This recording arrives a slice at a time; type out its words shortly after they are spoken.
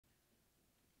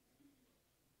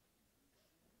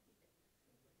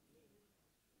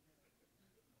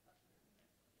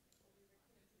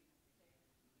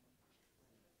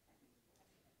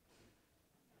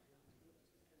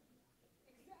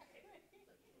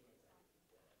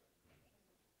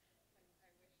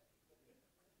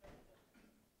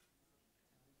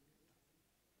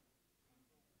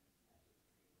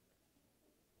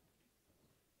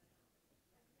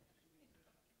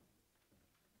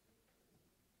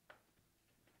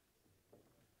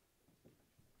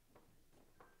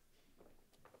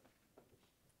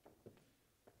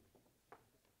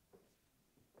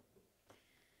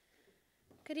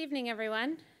Good evening,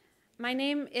 everyone. My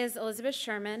name is Elizabeth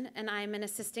Sherman, and I'm an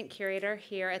assistant curator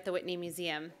here at the Whitney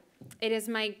Museum. It is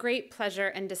my great pleasure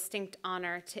and distinct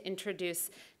honor to introduce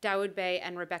Dawoud Bey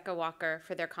and Rebecca Walker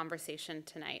for their conversation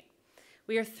tonight.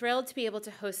 We are thrilled to be able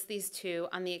to host these two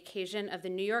on the occasion of the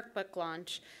New York book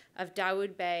launch of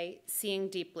Dawoud Bey, Seeing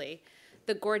Deeply,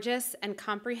 the gorgeous and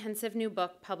comprehensive new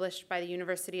book published by the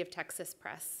University of Texas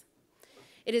Press.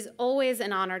 It is always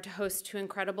an honor to host two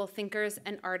incredible thinkers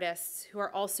and artists who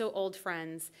are also old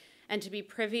friends and to be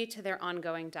privy to their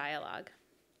ongoing dialogue.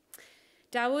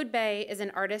 Dawoud Bey is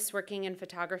an artist working in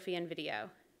photography and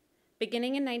video.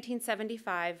 Beginning in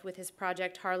 1975 with his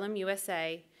project Harlem,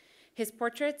 USA, his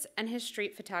portraits and his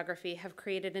street photography have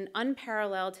created an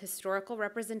unparalleled historical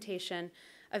representation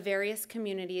of various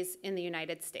communities in the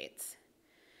United States.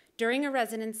 During a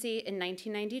residency in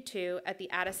 1992 at the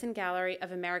Addison Gallery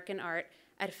of American Art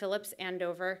at Phillips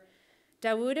Andover,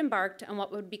 Dawoud embarked on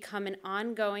what would become an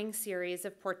ongoing series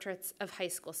of portraits of high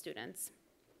school students.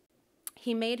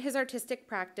 He made his artistic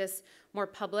practice more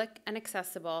public and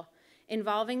accessible,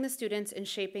 involving the students in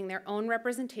shaping their own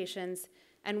representations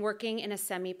and working in a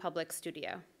semi-public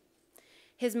studio.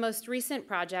 His most recent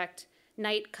project,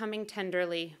 Night Coming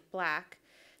Tenderly, Black,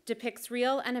 depicts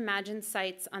real and imagined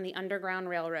sites on the Underground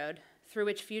Railroad, through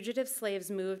which fugitive slaves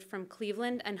moved from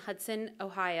Cleveland and Hudson,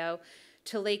 Ohio,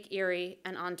 to Lake Erie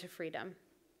and on to freedom.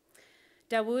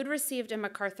 Dawoud received a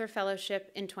MacArthur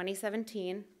Fellowship in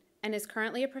 2017 and is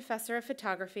currently a professor of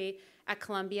photography at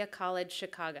Columbia College,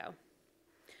 Chicago.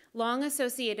 Long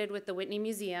associated with the Whitney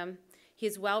Museum, he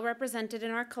is well represented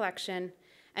in our collection,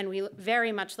 and we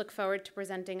very much look forward to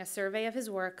presenting a survey of his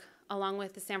work along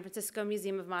with the San Francisco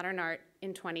Museum of Modern Art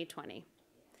in 2020.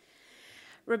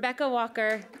 Rebecca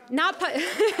Walker,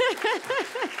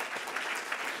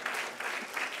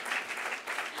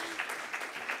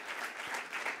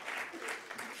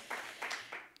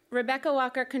 Rebecca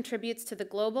Walker contributes to the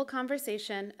global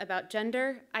conversation about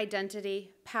gender,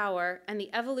 identity, power, and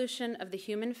the evolution of the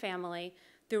human family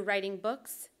through writing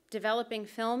books, developing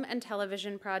film and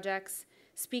television projects,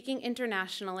 speaking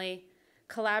internationally,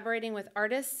 collaborating with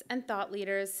artists and thought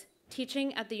leaders,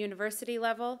 teaching at the university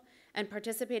level, and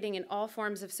participating in all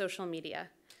forms of social media.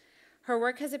 Her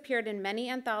work has appeared in many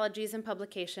anthologies and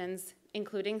publications,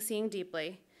 including Seeing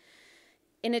Deeply.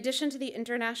 In addition to the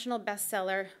international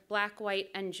bestseller, Black, White,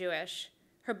 and Jewish,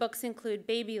 her books include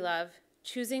Baby Love,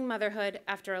 Choosing Motherhood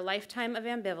After a Lifetime of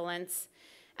Ambivalence,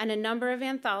 and a number of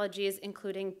anthologies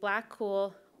including Black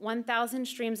Cool, 1,000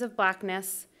 Streams of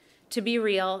Blackness, To Be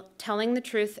Real, Telling the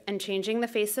Truth and Changing the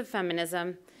Face of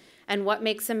Feminism, and What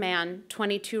Makes a Man,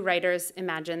 22 Writers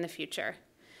Imagine the Future.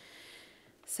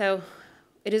 So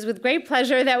it is with great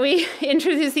pleasure that we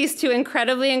introduce these two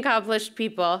incredibly accomplished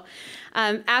people.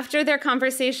 After their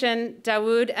conversation,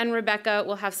 Dawoud and Rebecca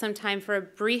will have some time for a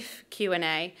brief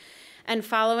Q&A. And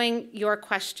following your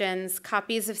questions,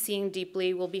 copies of Seeing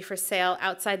Deeply will be for sale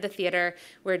outside the theater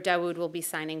where Dawoud will be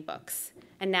signing books.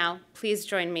 And now, please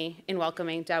join me in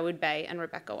welcoming Dawoud Bey and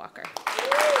Rebecca Walker. Thank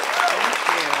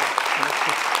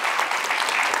you.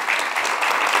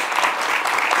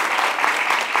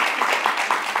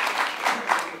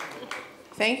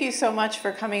 Thank you so much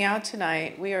for coming out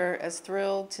tonight. We are as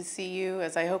thrilled to see you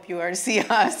as I hope you are to see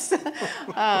us.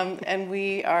 And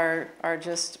we are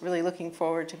just really looking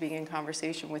forward to being in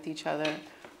conversation with each other.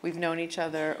 We've known each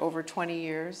other over 20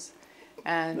 years.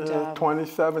 And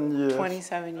 27 years.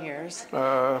 27 years.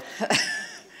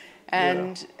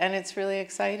 And it's really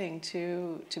exciting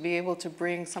to be able to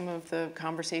bring some of the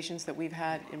conversations that we've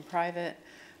had in private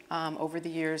over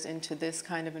the years into this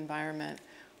kind of environment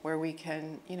where we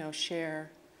can, share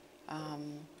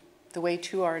the way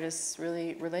two artists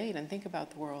really relate and think about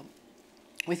the world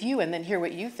with you, and then hear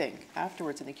what you think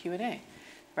afterwards in the Q&A,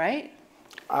 right?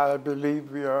 I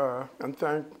believe we are, and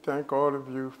thank all of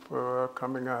you for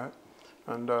coming out,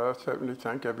 and certainly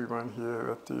thank everyone here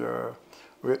at the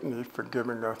Whitney for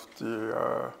giving us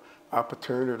the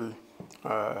opportunity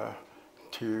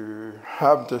to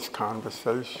have this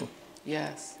conversation.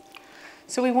 Yes.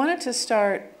 So we wanted to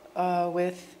start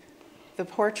with the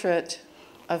portrait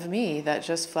of me that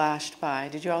just flashed by.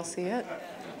 Did you all see it?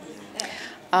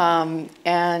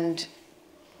 And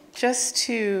just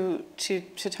to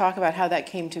talk about how that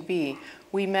came to be,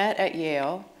 we met at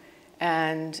Yale,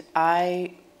 and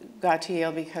I got to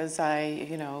Yale because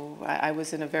I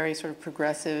was in a very sort of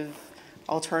progressive,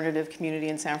 alternative community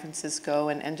in San Francisco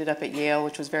and ended up at Yale,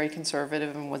 which was very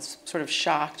conservative and was sort of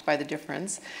shocked by the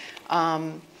difference.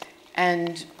 And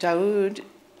Dawoud,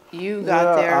 you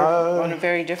got there on a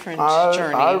very different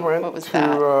journey. What was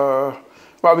that?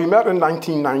 Well, we met in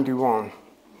 1991.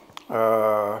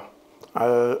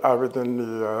 I was in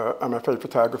the MFA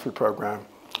photography program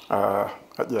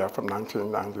at Yale from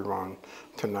 1991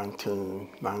 to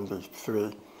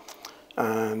 1993.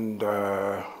 And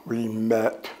we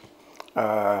met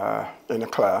in a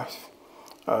class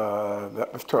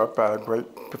that was taught by a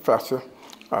great professor,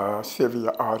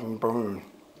 Sylvia Arden Boone.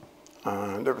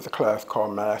 And it was a class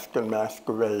called Mask and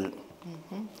Masquerade.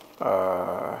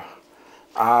 I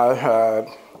had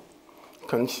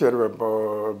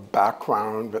considerable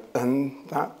background within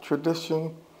that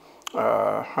tradition.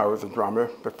 I was a drummer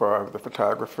before I was a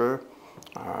photographer.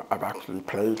 I've actually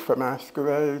played for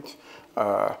masquerades.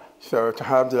 So to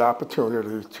have the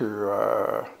opportunity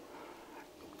to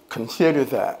consider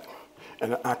that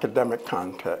in an academic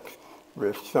context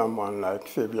with someone like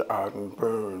Sylvia Arden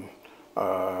Boone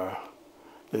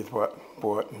is what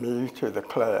brought me to the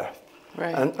class.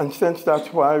 Right. And since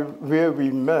that's where we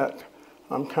met,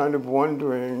 I'm kind of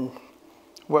wondering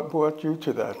what brought you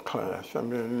to that class? I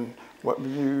mean, what were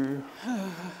you?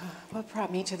 What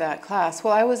brought me to that class?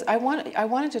 Well, I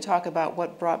wanted to talk about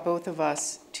what brought both of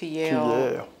us to Yale.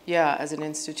 To Yale. Yeah, as an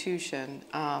institution,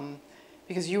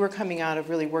 because you were coming out of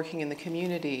really working in the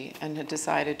community and had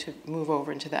decided to move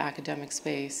over into the academic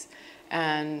space.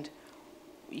 And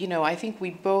you know, I think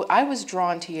I was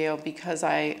drawn to Yale because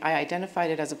I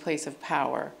identified it as a place of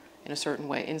power in a certain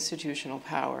way, institutional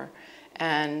power.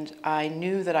 And I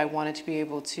knew that I wanted to be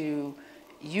able to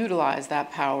utilize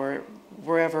that power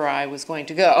wherever I was going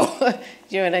to go. Do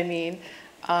you know what I mean?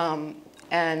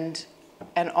 And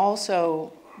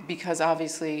also because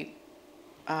obviously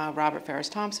Robert Ferris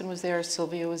Thompson was there,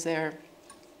 Sylvia was there,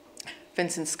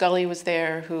 Vincent Scully was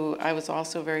there, who I was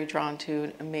also very drawn to,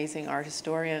 an amazing art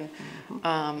historian.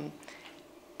 And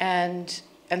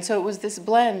so it was this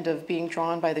blend of being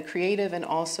drawn by the creative and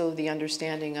also the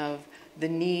understanding of the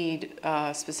need,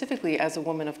 specifically as a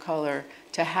woman of color,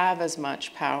 to have as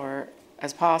much power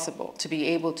as possible, to be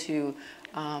able to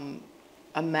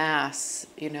amass,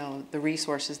 you know, the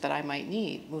resources that I might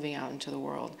need moving out into the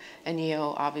world. And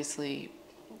Yale obviously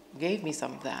gave me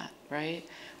some of that, right?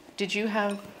 Did you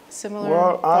have similar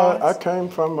thoughts? I came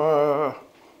from a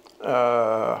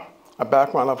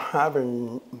background of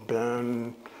having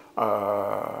been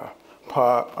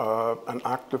part of an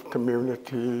active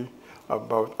community of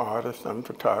both artists and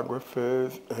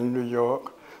photographers in New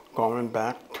York, going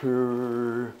back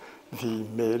to the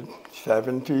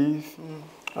mid-70s.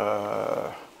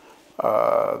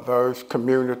 Those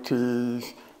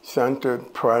communities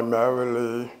centered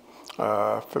primarily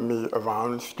for me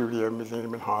around the Studio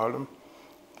Museum in Harlem,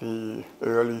 the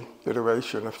early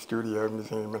iteration of Studio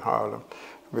Museum in Harlem,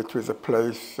 which was a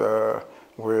place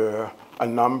where a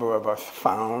number of us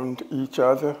found each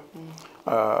other.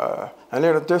 And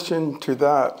in addition to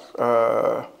that,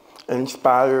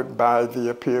 inspired by the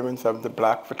appearance of the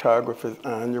Black Photographers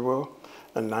Annual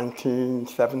in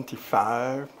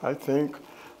 1975, I think,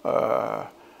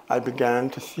 I began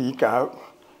to seek out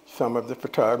some of the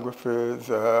photographers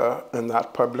in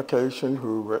that publication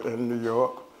who were in New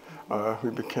York,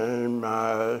 who became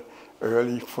my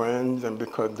early friends, and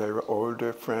because they were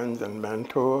older friends and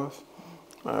mentors,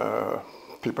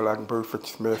 people like Buford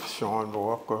Smith, Sean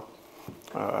Walker,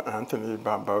 Anthony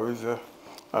Barboza.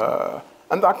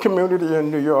 And that community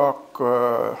in New York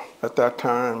at that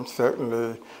time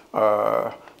certainly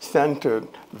centered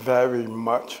very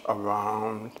much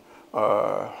around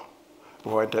Roy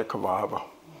DeCarava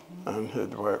and his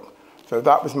work. So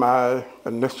that was my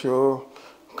initial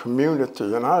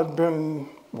community. And I'd been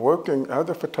working as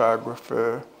a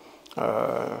photographer,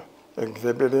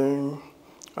 exhibiting.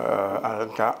 I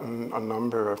had gotten a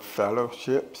number of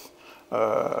fellowships.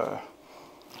 I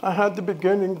had the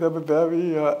beginnings of a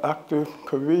very active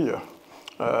career.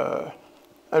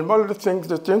 And one of the things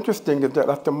that's interesting is that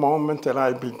at the moment that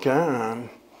I began,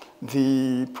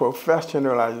 the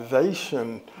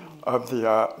professionalization of the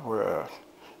art world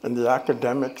in the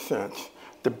academic sense,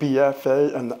 the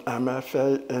BFA and the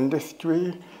MFA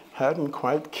industry hadn't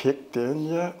quite kicked in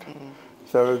yet.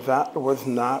 So that was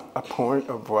not a point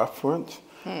of reference.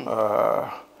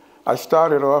 I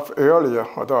started off earlier,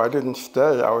 although I didn't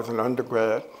stay. I was an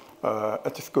undergrad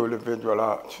at the School of Visual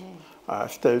Arts. I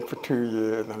stayed for 2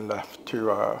 years and left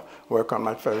to work on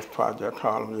my first project,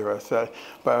 Harlem, USA.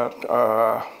 But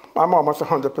I'm almost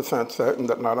 100% certain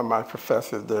that none of my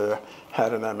professors there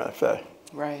had an MFA.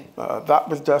 Right. That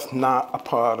was just not a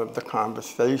part of the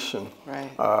conversation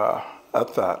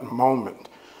at that moment.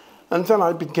 And then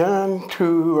I began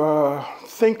to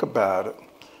think about it,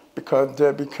 because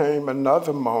there became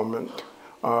another moment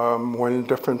when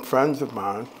different friends of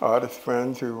mine, artist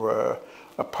friends who were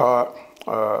a part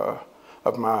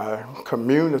of my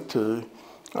community,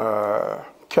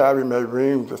 Carrie Mae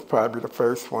Reams was probably the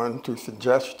first one to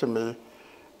suggest to me,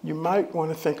 you might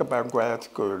want to think about grad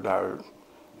school, Dawoud.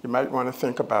 You might want to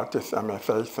think about this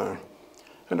MFA thing.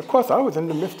 And of course, I was in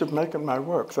the midst of making my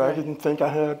work, so I didn't think I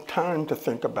had time to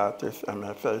think about this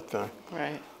MFA thing.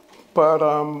 Right. But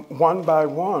one by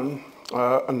one,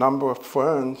 a number of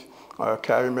friends,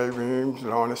 Carrie Mae Reams,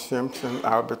 Lorna Simpson,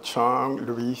 Albert Chong,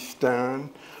 Louise Stern,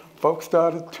 folks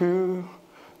started to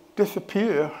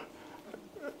disappear,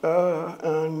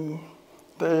 and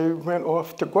they went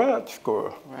off to grad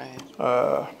school. Right.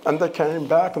 And they came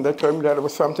back and they told me that it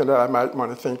was something that I might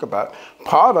want to think about.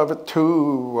 Part of it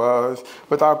too was,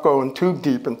 without going too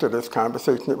deep into this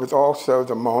conversation, it was also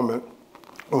the moment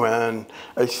when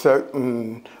a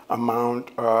certain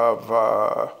amount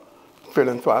of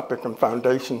philanthropic and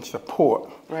foundation support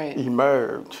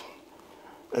emerged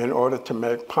in order to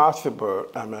make possible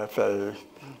MFAs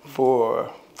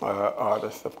for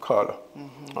artists of color.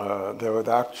 There was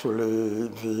actually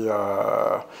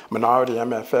the Minority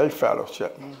MFA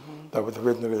Fellowship that was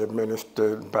originally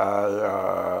administered by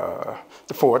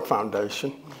the Ford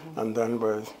Foundation and then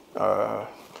was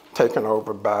taken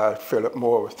over by Philip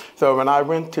Morris. So when I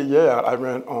went to Yale, I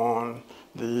went on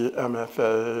the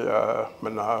MFA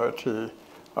Minority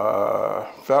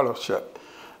Fellowship.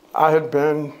 I had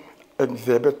been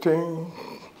exhibiting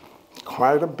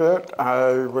quite a bit.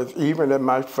 I was even in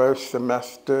my first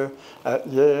semester at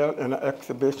Yale in an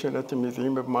exhibition at the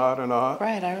Museum of Modern Art.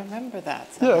 Right, I remember that.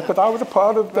 Yeah, because I was a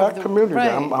part of that community.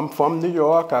 Right. I'm from New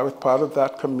York. I was part of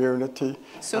that community.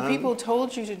 So people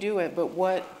told you to do it, but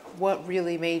what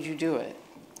really made you do it?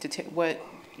 What,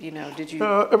 you know, did you?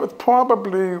 It was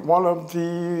probably one of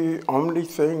the only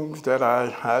things that I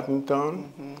hadn't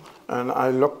done. And I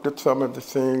looked at some of the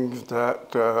things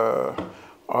that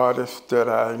artists that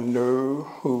I knew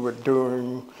who were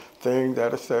doing things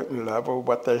at a certain level,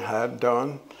 what they had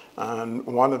done. And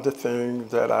one of the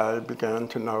things that I began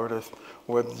to notice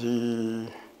was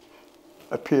the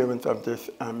appearance of this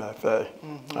MFA.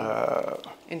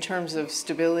 In terms of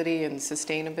stability and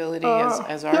sustainability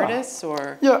as yeah. artists,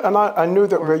 or? Yeah, and I knew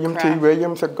that William T. craft?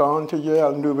 Williams had gone to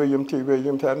Yale. I knew William T.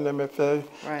 Williams had an MFA.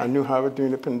 Right. I knew Howard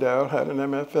Dean Pindell had an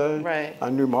MFA. Right. I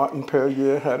knew Martin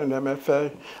Perrier had an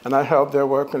MFA. And I held their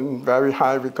work in very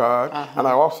high regard. And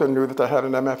I also knew that they had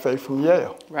an MFA from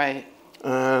Yale. Right.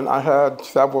 And I had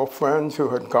several friends who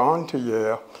had gone to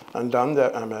Yale and done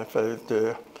their MFAs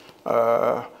there.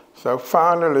 So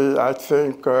finally, I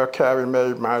think Carrie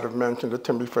Mae might have mentioned it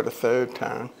to me for the third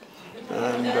time.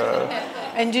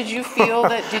 And did you feel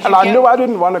that, did you And I knew I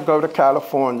didn't want to go to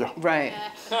California. Right.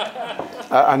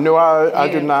 I knew I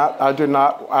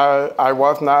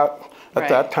was not at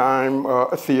that time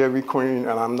a theory queen,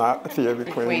 and I'm not a theory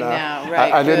queen now.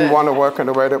 Right, I didn't want to work in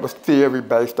a way that was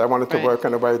theory-based. I wanted to work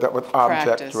in a way that was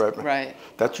object-driven. Right.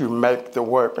 That you make the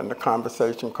work and the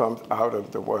conversation comes out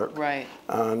of the work. Right.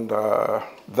 And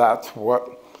that's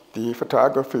what the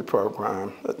photography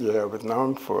program at Yale was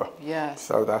known for. Yes.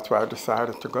 So that's why I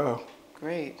decided to go.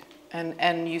 Great.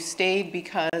 And you stayed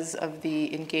because of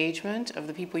the engagement of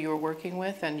the people you were working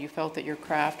with, and you felt that your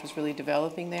craft was really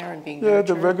developing there and being nurtured?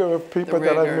 Yeah, the rigor of people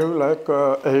that I knew, like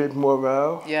Abe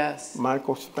Morrell, yes,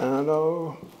 Michael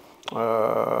Spano.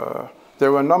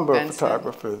 There were a number Benson. of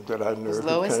photographers that I knew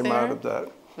who came out of that.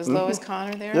 Was Lois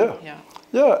Connor there? Yeah.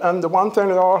 Yeah, and the one thing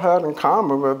they all had in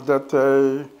common was that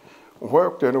they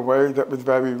worked in a way that was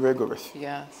very rigorous.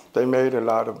 Yes. They made a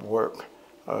lot of work.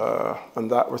 And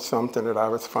that was something that I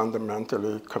was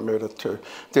fundamentally committed to.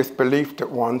 This belief that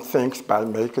one thinks by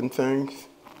making things,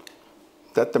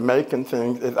 that the making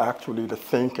things is actually the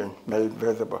thinking made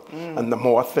visible. And the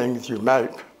more things you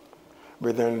make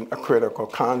within a critical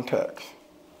context,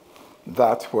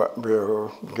 that's what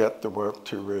will get the work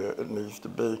to where it needs to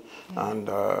be. And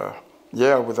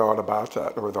Yale was all about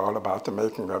that. It was all about the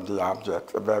making of the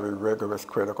objects, a very rigorous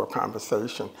critical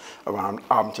conversation around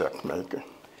object making.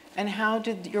 And how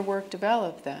did your work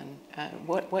develop then?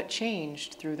 What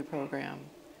changed through the program?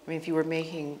 I mean, if you were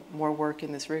making more work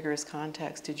in this rigorous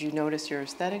context, did you notice your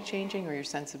aesthetic changing or your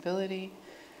sensibility?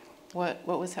 What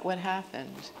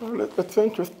happened? Well, it's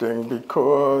interesting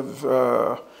because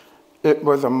it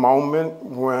was a moment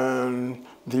when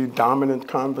the dominant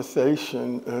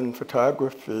conversation in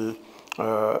photography,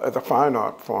 as a fine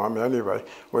art form anyway,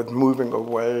 was moving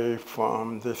away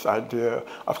from this idea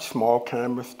of small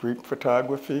camera street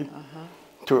photography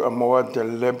to a more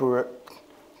deliberate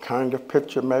kind of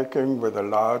picture making with a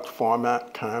large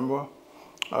format camera.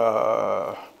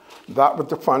 That was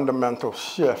the fundamental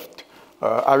shift.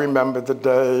 I remember the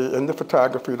day in the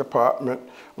photography department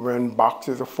when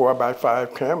boxes of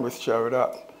 4x5 cameras showed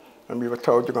up and we were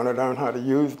told, you're going to learn how to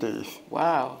use these.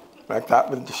 Wow. Like that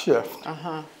was the shift.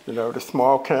 You know, the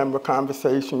small camera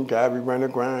conversation, Gary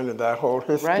Winogrand, and that whole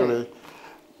history. Right.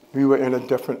 We were in a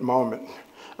different moment.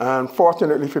 And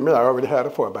fortunately for me, I already had a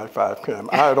 4x5 camera.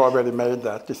 I had already made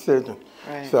that decision.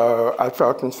 Right. So I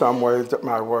felt in some ways that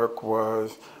my work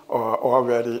was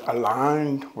already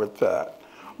aligned with that.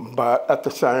 But at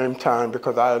the same time,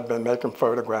 because I had been making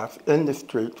photographs in the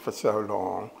street for so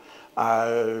long,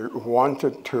 I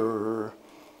wanted to,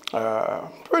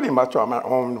 pretty much on my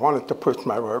own, wanted to push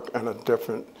my work in a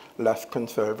different, less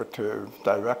conservative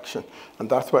direction. And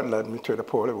that's what led me to the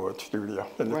Polaroid studio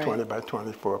in the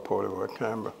 20x24 Polaroid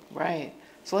camera. Right.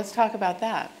 So let's talk about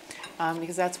that,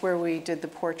 because that's where we did the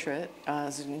portrait. It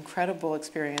was an incredible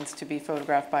experience to be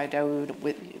photographed by Dawoud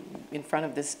in front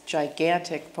of this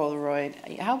gigantic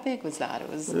Polaroid. How big was that? It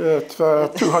was. Yeah, it's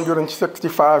a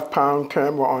 265-pound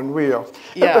camera on wheels.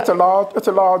 Yeah. It's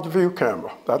a large view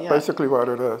camera. That's basically what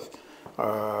it is.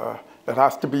 It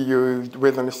has to be used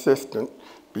with an assistant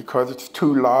because it's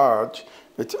too large.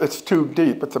 It's too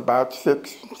deep. It's about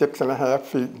 6.5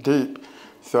 feet deep.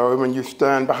 So when you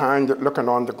stand behind it looking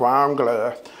on the ground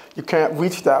glass, you can't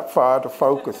reach that far to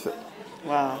focus it.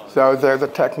 Wow. So there's a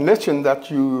technician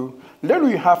that you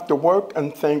literally have to work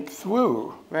and think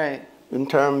through. Right. In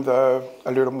terms of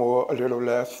a little more, a little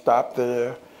less, stop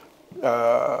there.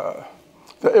 So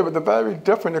it was a very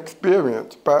different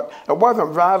experience, but it wasn't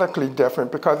radically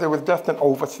different because it was just an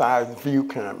oversized view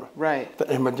camera. Right. The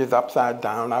image is upside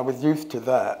down. I was used to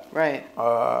that. Right.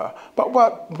 But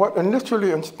what initially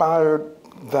inspired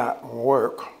that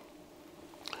work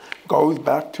goes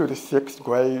back to the 6th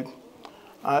grade.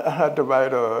 I had to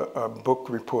write a book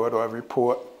report or a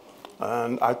report,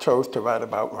 and I chose to write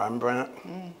about Rembrandt.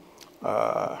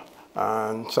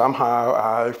 And somehow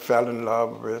I fell in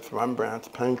love with Rembrandt's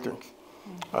paintings.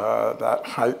 That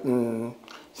heightened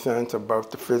sense of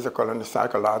both the physical and the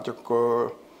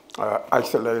psychological,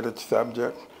 isolated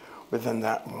subject within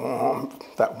that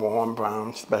warm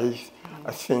brown space,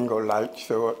 a single light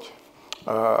source.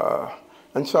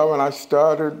 And so when I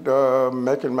started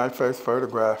making my first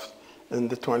photographs in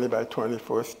the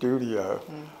 20x24 studio,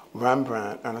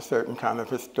 Rembrandt and a certain kind of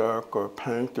historical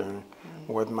painting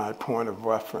was my point of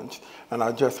reference. And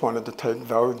I just wanted to take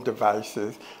those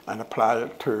devices and apply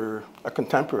it to a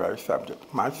contemporary subject,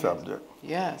 my subject.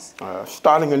 Yes.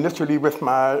 Starting initially with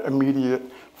my immediate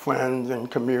friends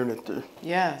and community.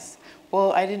 Yes.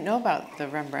 Well, I didn't know about the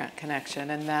Rembrandt connection,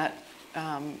 and that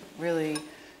really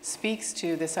speaks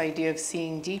to this idea of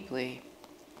seeing deeply,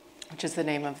 which is the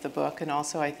name of the book, and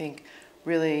also I think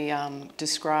really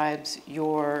describes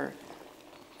your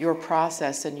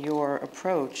process and your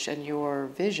approach and your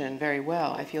vision very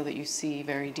well. I feel that you see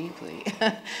very deeply.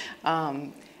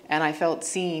 And I felt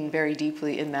seen very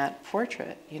deeply in that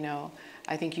portrait, you know.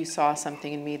 I think you saw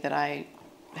something in me that I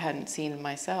hadn't seen in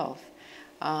myself.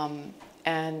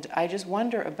 And I just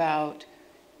wonder about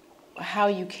how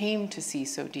you came to see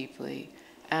so deeply.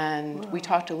 And we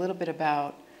talked a little bit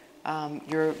about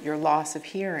your loss of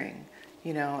hearing,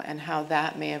 you know, and how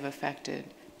that may have affected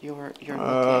your looking.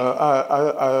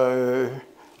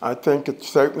 I think it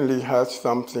certainly has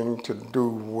something to do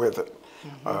with it,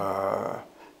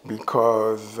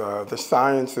 because the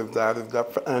science of that is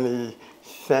that for any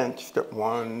sense that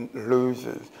one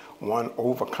loses, one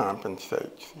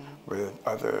overcompensates with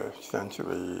other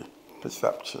sensory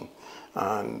perception.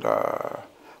 And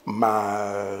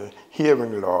my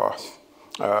hearing loss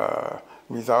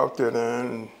resulted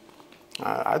in,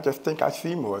 I just think I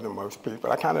see more than most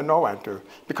people. I kind of know I do,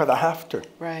 because I have to.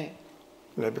 Right.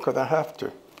 You know, because I have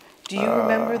to. Do you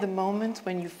remember the moment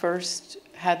when you first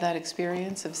had that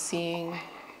experience of seeing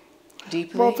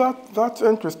deeply? Well, that's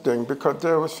interesting, because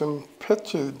there were some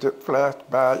pictures that flashed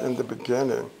by in the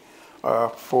beginning,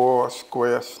 4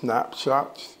 square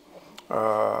snapshots.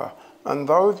 And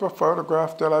those were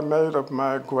photographs that I made of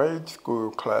my grade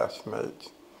school classmates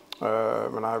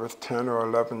when I was 10 or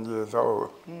 11 years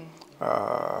old.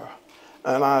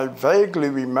 And I vaguely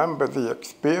remember the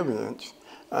experience,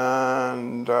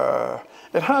 and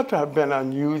it had to have been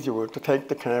unusual to take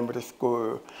the camera to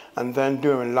school and then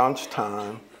during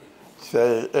lunchtime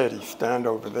say, Eddie, stand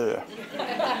over there.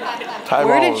 Tyrone,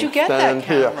 where did you get that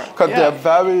camera? Because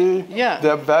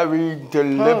they're very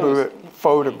deliberate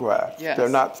photographs. Yes. They're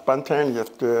not spontaneous.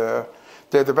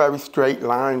 There's a very straight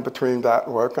line between that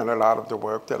work and a lot of the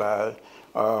work that I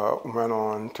went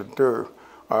on to do.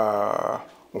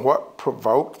 What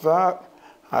provoked that?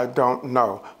 I don't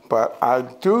know. But I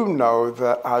do know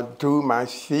that I do my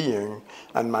seeing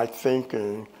and my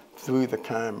thinking through the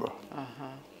camera.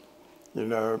 You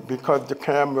know, because the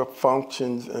camera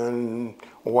functions in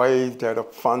ways that are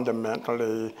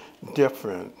fundamentally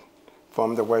different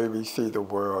from the way we see the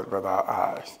world with our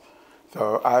eyes.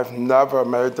 So I've never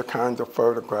made the kinds of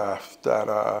photographs that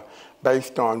are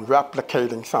based on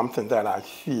replicating something that I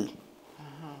see,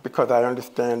 because I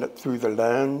understand it through the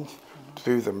lens,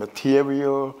 through the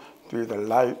material, through the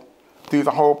light, through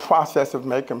the whole process of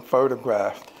making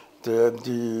photographs,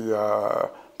 the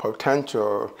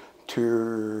potential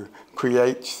to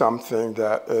create something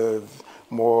that is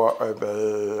more of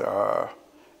a,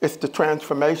 it's the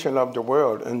transformation of the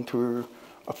world into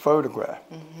a photograph,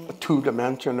 a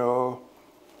two-dimensional,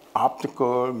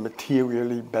 optical,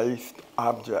 materially based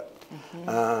object.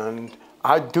 And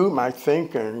I do my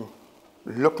thinking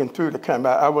looking through the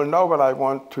camera. I will know what I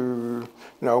want to,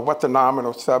 what the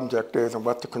nominal subject is and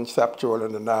what the conceptual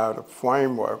and the narrative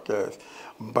framework is,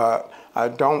 but I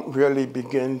don't really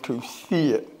begin to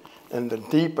see it in the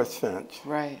deeper sense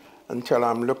until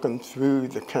I'm looking through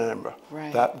the camera.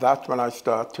 That's when I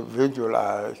start to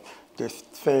visualize this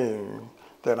thing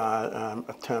that I am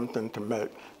attempting to make,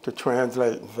 to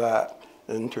translate that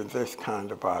into this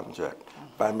kind of object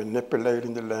by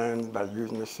manipulating the lens, by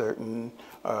using a certain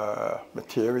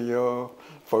material,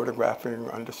 photographing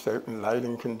under certain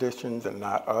lighting conditions and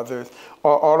not others.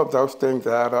 All of those things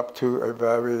add up to a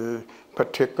very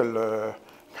particular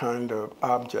kind of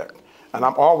object. And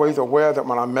I'm always aware that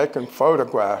when I'm making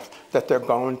photographs, that they're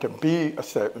going to be a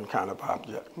certain kind of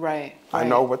object. I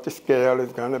know what the scale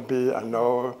is going to be. I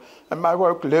know, and my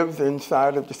work lives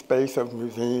inside of the space of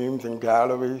museums and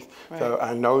galleries. So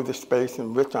I know the space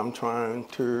in which I'm trying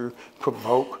to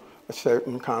provoke a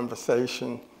certain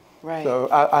conversation. So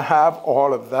I have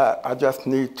all of that. I just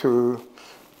need to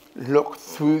look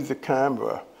through the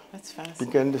camera. That's fascinating.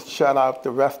 Begin to shut out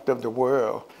the rest of the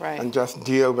world and just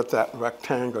deal with that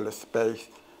rectangular space,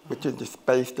 which is the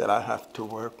space that I have to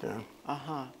work in.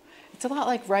 It's a lot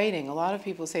like writing. A lot of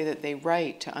people say that they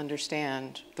write to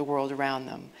understand the world around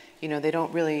them. They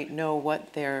don't really know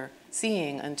what they're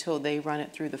seeing until they run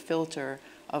it through the filter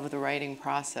of the writing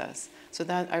process. So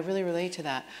that I really relate to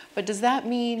that. But does that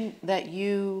mean that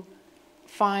you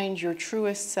find your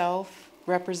truest self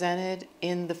represented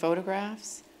in the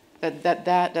photographs? That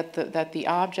the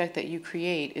object that you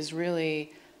create is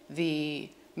really the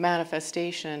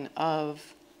manifestation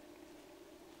of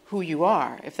who you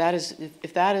are. If that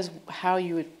is how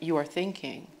you are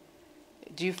thinking,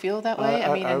 do you feel that way?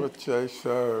 I would say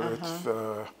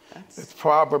so. It's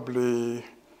probably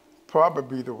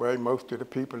the way most of the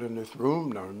people in this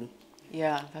room know me.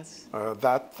 Yeah, that's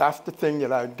the thing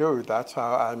that I do. That's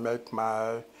how I make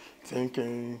my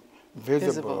thinking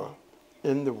visible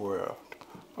in the world.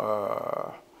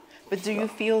 But do you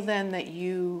feel then that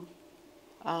you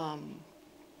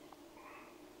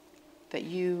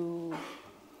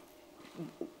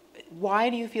why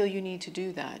do you feel you need to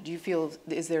do that? Do you feel,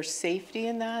 is there safety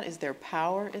in that? Is there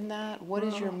power in that? What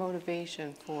is your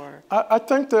motivation for? I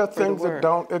think there are things that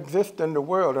don't exist in the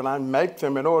world, and I make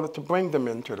them in order to bring them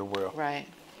into the world.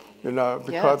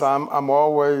 Because I'm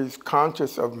always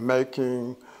conscious of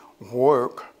making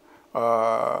work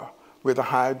with a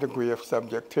high degree of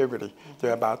subjectivity.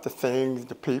 They're about the things,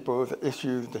 the people, the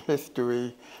issues, the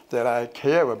history that I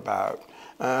care about.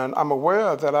 And I'm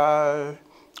aware that I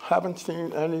haven't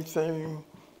seen anything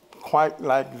quite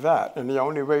like that. And the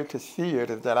only way to see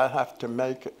it is that I have to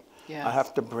make it. I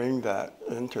have to bring that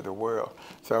into the world.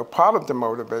 So part of the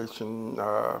motivation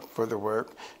for the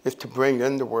work is to bring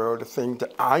in the world the things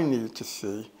that I need to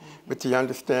see, with the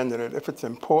understanding that if it's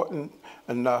important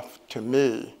enough to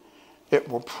me, it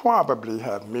will probably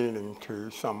have meaning to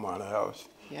someone else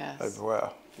as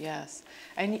well.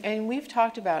 And we've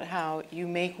talked about how you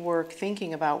make work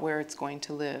thinking about where it's going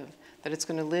to live, that it's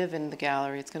going to live in the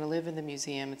gallery, it's going to live in the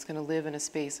museum, it's going to live in a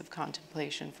space of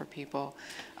contemplation for people.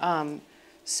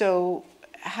 So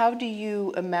how do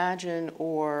you imagine,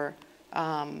 or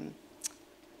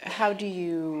how do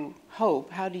you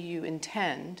hope, how do you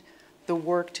intend the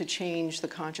work to change the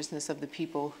consciousness of the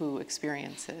people who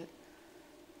experience it?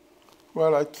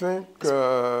 Well, I think,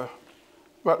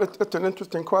 it's an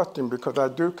interesting question, because I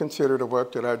do consider the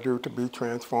work that I do to be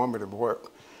transformative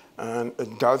work. And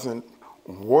it doesn't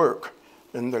work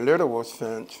in the literal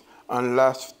sense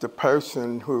unless the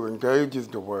person who engages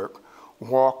the work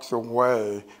walks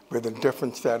away with a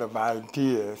different set of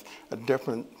ideas, a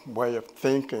different way of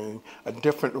thinking, a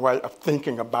different way of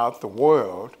thinking about the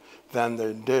world than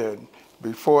they did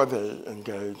before they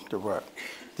engaged the work.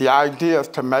 The idea is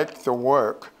to make the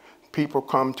work. People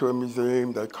come to a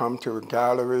museum, they come to a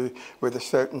gallery with a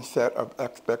certain set of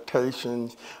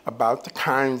expectations about the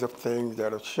kinds of things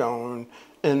that are shown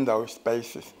in those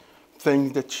spaces,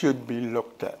 things that should be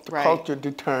looked at. The culture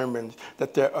determines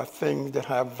that there are things that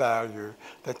have value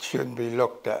that should be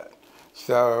looked at.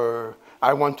 So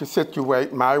I want to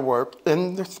situate my work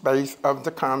in the space of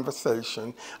the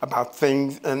conversation about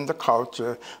things in the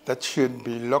culture that should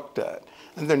be looked at.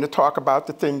 And then to talk about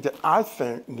the things that I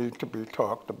think need to be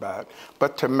talked about,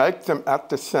 but to make them at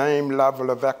the same level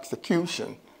of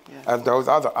execution as those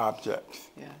other objects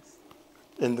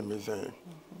in the museum,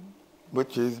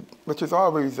 which is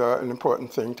always an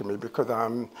important thing to me, because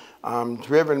I'm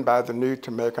driven by the need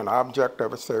to make an object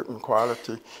of a certain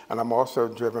quality, and I'm also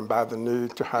driven by the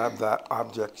need to have that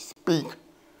object speak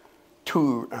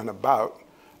to and about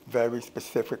very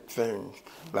specific things,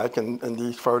 like in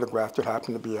these photographs that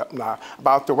happen to be up now,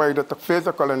 about the way that the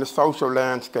physical and the social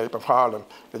landscape of Harlem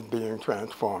is being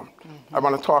transformed. I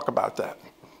want to talk about that.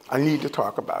 I need to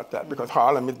talk about that, because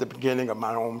Harlem is the beginning of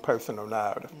my own personal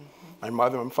narrative. My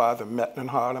mother and father met in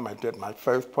Harlem. I did my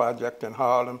first project in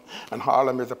Harlem, and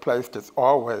Harlem is a place that's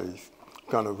always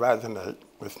going to resonate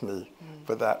with me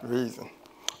for that reason.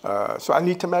 So I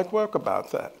need to make work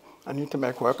about that. I need to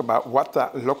make work about what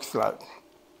that looks like,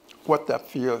 what that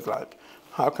feels like.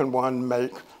 How can one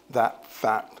make that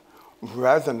fact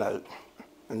resonate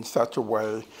in such a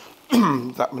way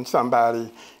that when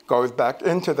somebody goes back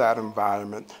into that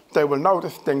environment, they will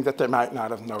notice things that they might not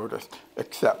have noticed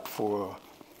except for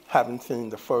having seen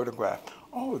the photograph.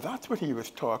 Oh, that's what he was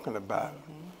talking about.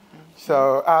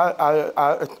 So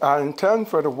I intend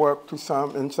for the work to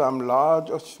in some large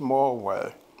or small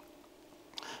way,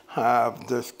 have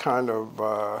this kind of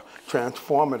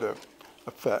transformative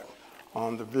effect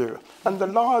on the viewer. And the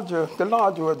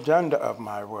larger agenda of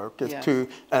my work is to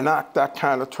enact that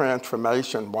kind of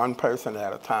transformation one person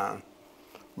at a time,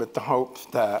 with the hopes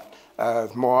that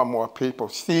as more and more people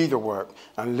see the work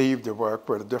and leave the work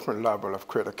with a different level of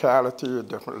criticality, a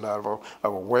different level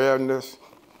of awareness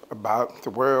about the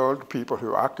world, people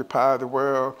who occupy the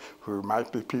world, who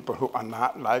might be people who are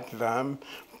not like them,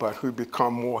 but who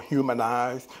become more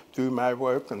humanized through my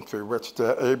work, and through which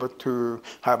they're able to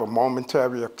have a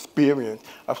momentary experience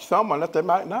of someone that they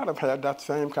might not have had that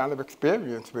same kind of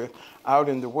experience with out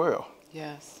in the world.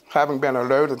 Yes. Having been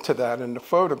alerted to that in the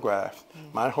photographs,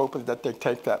 my hope is that they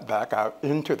take that back out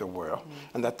into the world,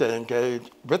 and that they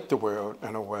engage with the world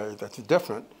in a way that's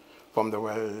different from the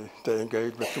way they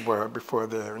engage with the world before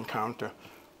their encounter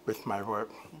with my work.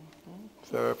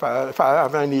 So if I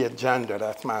have any agenda,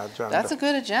 that's my agenda. That's a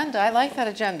good agenda. I like that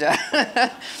agenda.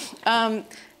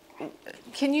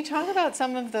 Can you talk about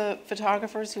some of the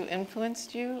photographers who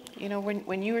influenced you? You know,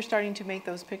 when you were starting to make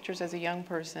those pictures as a young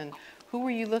person, who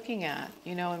were you looking at?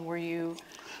 You know, and were you?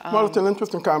 Well, it's an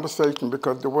interesting conversation,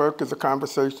 because the work is a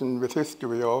conversation with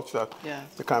history also. Yes.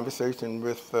 It's a conversation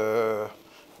with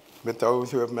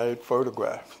those who have made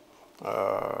photographs.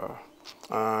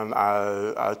 And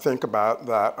I think about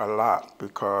that a lot,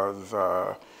 because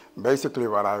basically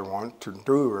what I want to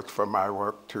do is for my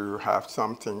work to have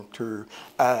something to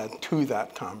add to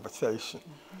that conversation.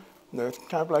 It's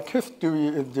kind of like history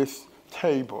is this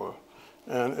table,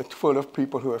 and it's full of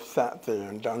people who have sat there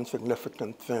and done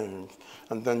significant things,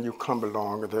 and then you come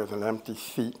along and there's an empty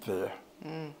seat there.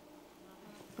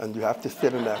 And you have to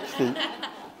sit in that seat.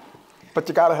 But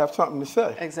you got to have something to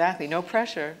say. Exactly, no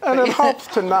pressure. And it helps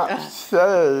to not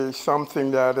say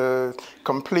something that is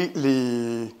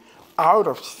completely out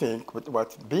of sync with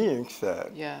what's being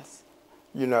said. Yes.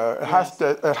 You know, it has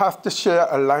to share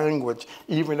a language,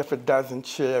 even if it doesn't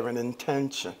share an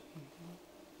intention.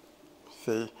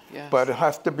 See? Yes. But it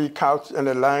has to be couched in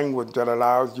a language that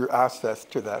allows you access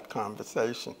to that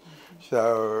conversation.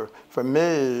 So for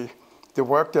me, the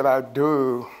work that I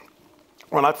do,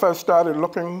 when I first started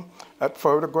looking at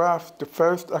photographs, the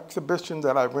first exhibition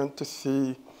that I went to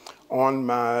see on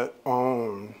my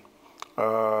own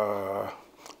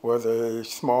was a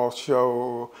small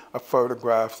show of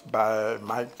photographs by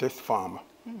Mike Disfarmer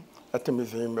at the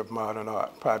Museum of Modern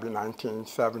Art, probably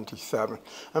 1977.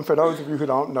 And for those of you who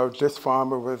don't know,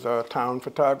 Disfarmer was a town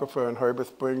photographer in Herbert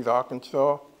Springs,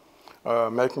 Arkansas,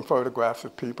 making photographs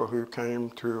of people who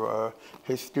came to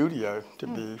his studio to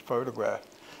be photographed.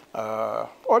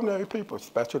 Ordinary people,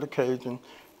 special occasion,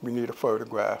 we need a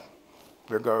photograph.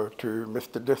 We'll go to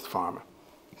Mr. Disfarmer.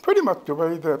 Pretty much the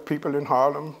way that people in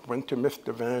Harlem went to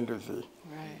Mr. Vanderzee.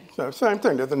 Right. So same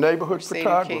thing, there's a neighborhood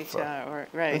photographer.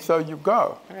 Right. And so you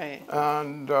go. Right.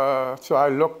 And so I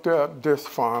looked at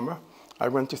Disfarmer. I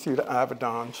went to see the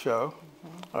Avedon show.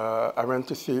 I went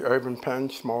to see Irving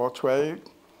Penn's Small Trade.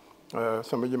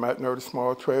 Some of you might know the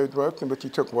small trade works, in which he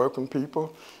took working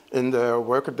people in their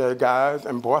workaday guise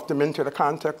and brought them into the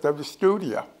context of the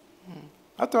studio.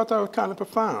 I thought that was kind of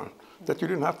profound, that you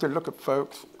didn't have to look at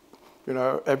folks, you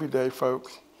know, everyday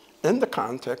folks, in the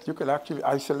context. You could actually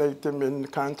isolate them in the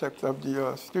context of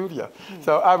the studio.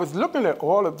 So I was looking at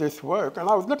all of this work, and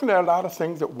I was looking at a lot of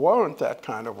things that weren't that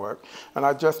kind of work, and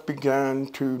I just began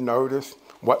to notice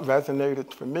what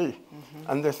resonated for me.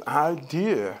 And this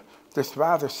idea, this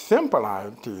rather simple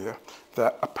idea,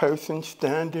 that a person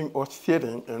standing or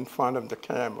sitting in front of the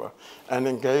camera and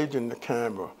engaging the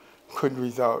camera could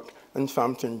result in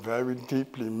something very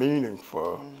deeply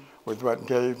meaningful, was what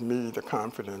gave me the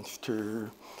confidence to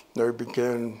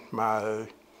begin my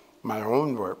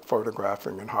own work,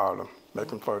 photographing in Harlem,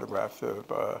 making photographs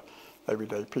of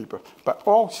everyday people, but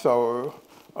also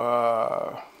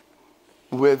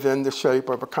within the shape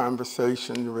of a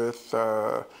conversation with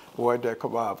Roy de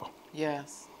Carava.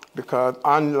 Yes. Because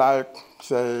unlike,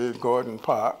 say, Gordon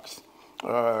Parks,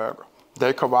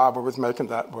 De Carava was making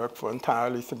that work for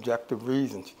entirely subjective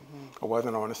reasons. It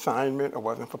wasn't on assignment, it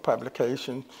wasn't for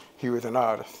publication. He was an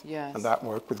artist. Yes. And that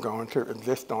work was going to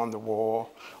exist on the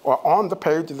wall or on the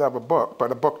pages of a book,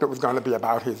 but a book that was going to be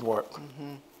about his work.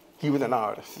 He was an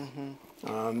artist.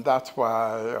 That's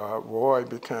why Roy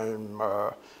became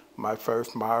my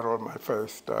first model, my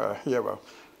first hero.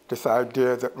 This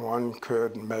idea that one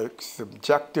could make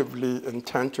subjectively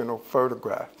intentional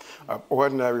photographs of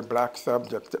ordinary black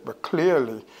subjects that were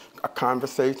clearly a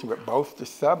conversation with both the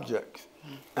subjects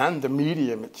and the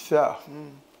medium itself.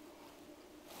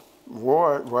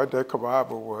 Roy de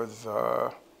Carava was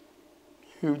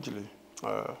hugely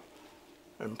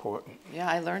important. Yeah,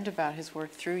 I learned about his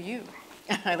work through you.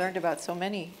 I learned about so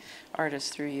many artists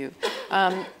through you.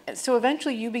 So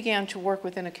eventually you began to work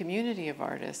within a community of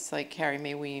artists like Carrie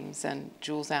Mae Weems and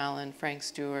Jules Allen, Frank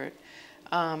Stewart.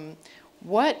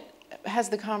 What has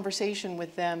the conversation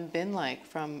with them been like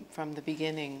from the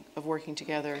beginning of working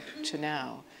together to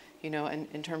now? You know,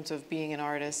 in terms of being an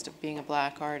artist, of being a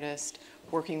black artist,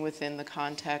 working within the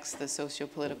context, the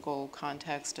socio-political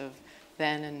context of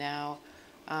then and now.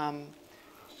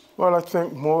 Well, I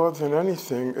think more than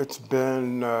anything, it's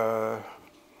been the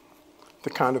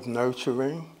kind of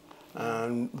nurturing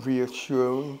and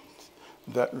reassurance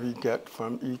that we get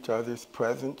from each other's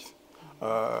presence,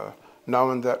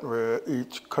 knowing that we're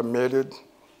each committed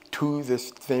to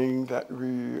this thing that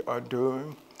we are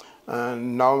doing,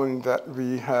 and knowing that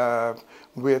we have,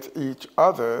 with each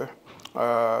other,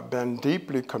 been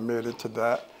deeply committed to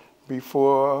that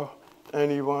before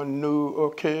anyone knew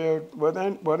or cared what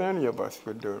any of us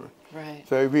were doing. Right.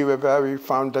 So we were very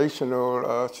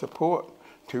foundational support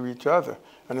to each other.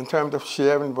 And in terms of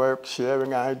sharing work,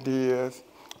 sharing ideas,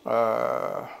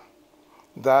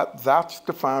 that's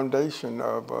the foundation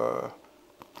of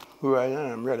who I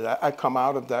am, really. I come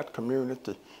out of that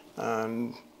community.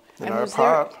 And, you know,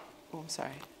 oh, I'm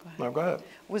sorry, go ahead. No, go ahead.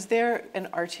 Was there an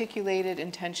articulated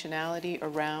intentionality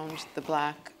around the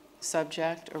black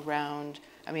subject, around,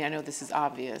 I mean, I know this is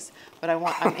obvious, but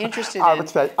I'm interested in... I would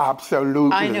say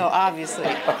absolutely. I know, obviously,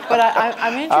 but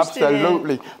I'm interested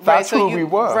absolutely. in... That's right, so who we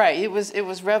were. Right, it was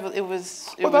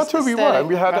Well, that's who we were, and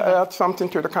we had to add something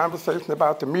to the conversation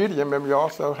about the medium, and we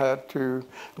also had to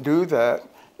do that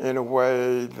in a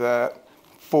way that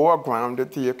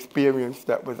foregrounded the experience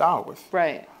that was ours.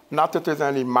 Right. Not that there's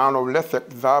any monolithic,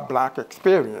 the black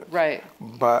experience. Right.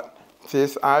 But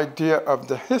this idea of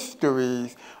the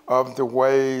histories of the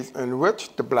ways in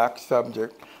which the black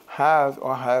subject has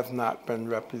or has not been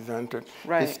represented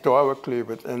historically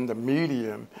within the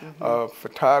medium of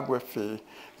photography,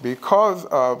 because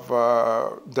of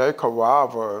De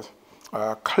Carava's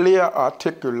clear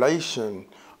articulation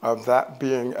of that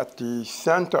being at the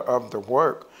center of the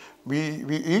work. We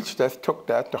each just took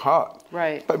that to heart.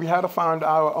 Right. But we had to find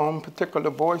our own particular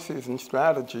voices and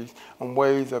strategies and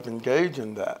ways of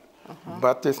engaging that.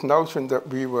 But this notion that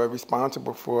we were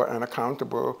responsible for and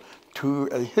accountable to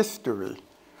a history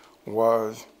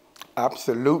was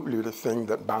absolutely the thing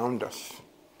that bound us.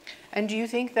 And do you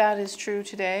think that is true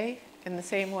today in the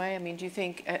same way? I mean, do you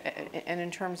think, and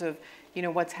in terms of, you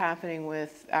know, what's happening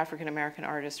with African-American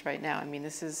artists right now? I mean,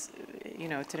 this is, you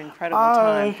know, it's an incredible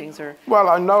time. Things are... Well,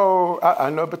 I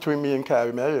know between me and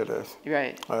Carrie Mae it is.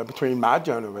 Right. Between my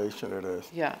generation it is.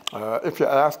 Yeah. If you're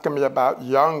asking me about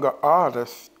younger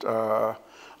artists,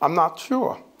 I'm not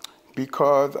sure,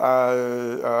 because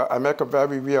I make a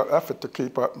very real effort to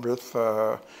keep up with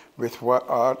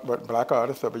what black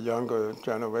artists of a younger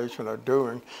generation are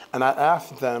doing, and I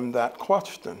ask them that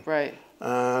question. Right.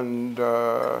 And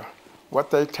what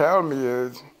they tell me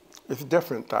is, it's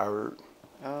different, Dawoud.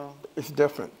 Oh. It's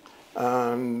different.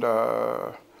 And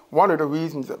one of the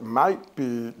reasons it might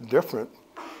be different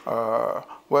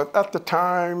was at the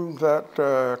time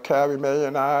that Carrie Mae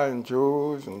and I and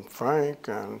Jules and Frank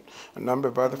and a number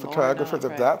of other photographers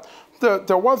of that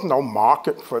there was no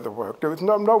market for the work. There was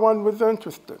no one was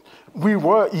interested. We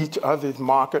were each other's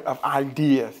market of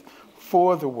ideas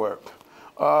for the work.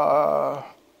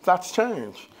 That's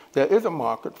changed. There is a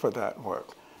market for that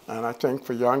work. And I think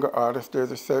for younger artists,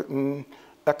 there's a certain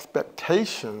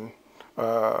expectation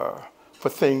for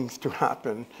things to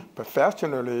happen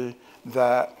professionally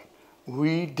that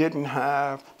we didn't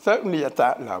have, certainly at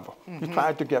that level. You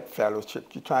tried to get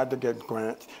fellowships, you tried to get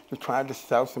grants, you tried to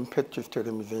sell some pictures to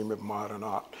the Museum of Modern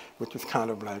Art, which is kind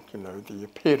of like, the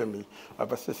epitome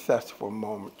of a successful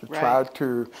moment. You tried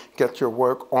to get your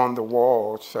work on the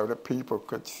walls so that people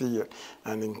could see it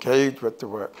and engage with the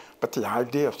work. But the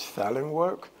idea of selling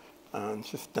work and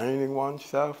sustaining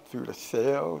oneself through the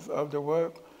sales of the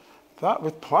work, that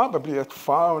was probably as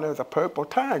foreign as a purple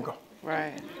tiger.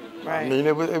 Right. I mean,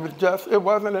 it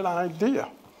wasn't an idea.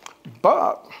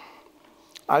 But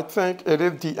I think it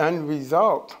is the end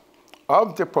result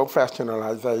of the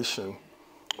professionalization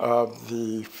of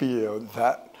the field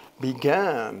that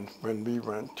began when we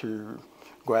went to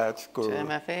grad school. To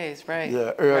MFAs, right.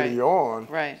 Yeah, early on.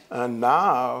 Right. And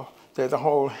now there's a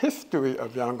whole history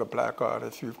of younger black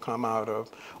artists who've come out of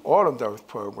all of those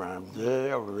programs,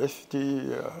 Yale,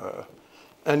 RISD,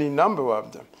 any number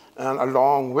of them. And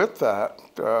along with that,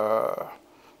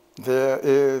 there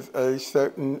is a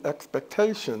certain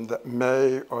expectation that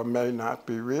may or may not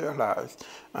be realized.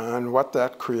 And what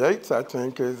that creates, I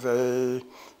think, is a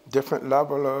different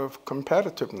level of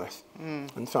competitiveness.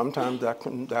 And sometimes that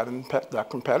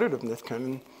competitiveness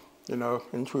can,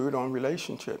 intrude on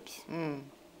relationships.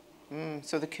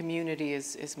 So the community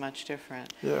is much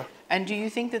different. Yeah. And do you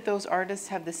think that those artists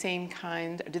have the same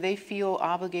kind, do they feel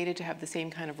obligated to have the same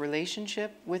kind of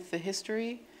relationship with the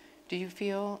history? Do you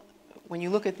feel, when you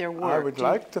look at their work? I would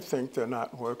like to think they're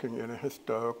not working in a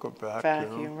historical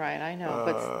vacuum. Right, I know,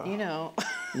 but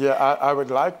Yeah, I would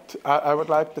like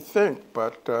to think,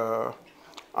 but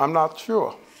I'm not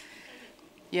sure.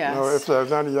 Yes. If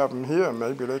there's any of them here,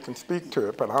 maybe they can speak to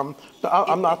it, but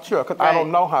I'm not sure, because I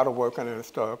don't know how to work in a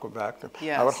historical vacuum.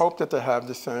 Yes. I would hope that they have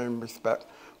the same respect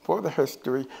for the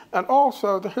history, and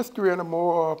also the history in a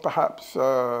more, perhaps,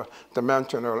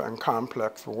 dimensional and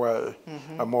complex way,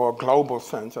 a more global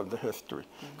sense of the history.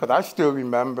 Because I still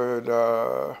remembered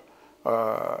the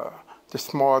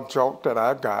small joke that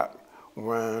I got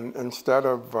when, instead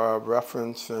of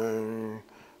referencing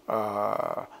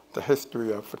the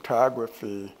history of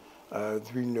photography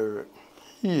as we knew it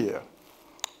here,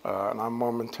 and I'm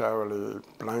momentarily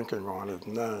blanking on his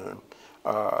name,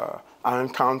 I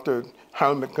encountered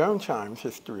Helmut Gernsheim's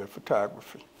history of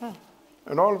photography.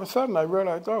 And all of a sudden I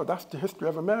realized, oh, that's the history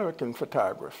of American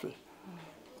photography.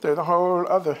 There's a whole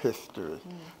other history.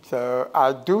 So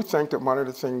I do think that one of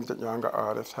the things that younger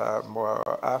artists have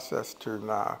more access to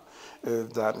now is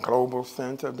that global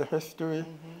sense of the history.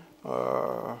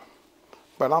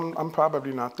 But I'm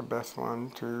probably not the best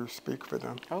one to speak for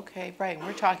them. Okay, right.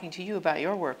 We're talking to you about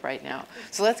your work right now.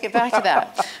 So let's get back to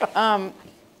that.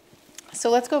 So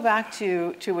let's go back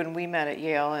to when we met at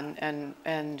Yale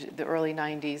and the early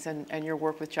 90s and your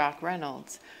work with Jock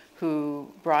Reynolds,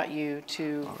 who brought you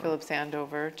to Philip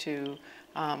Sandover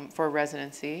for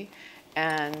residency,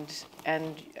 and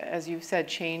as you said,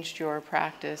 changed your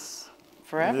practice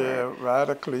forever. Yeah,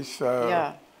 radically so.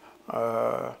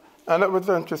 Yeah. And it was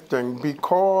interesting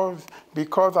because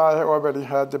I already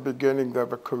had the beginnings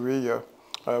of a career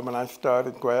when I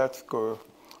started grad school.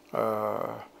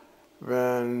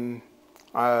 When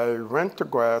I went to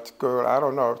grad school, I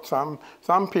don't know,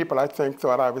 some people I think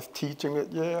thought I was teaching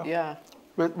at Yale. Yeah.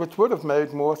 Which would have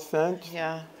made more sense.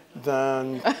 Yeah.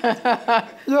 Than,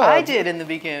 I did in the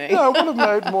beginning. Yeah, it would have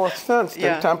made more sense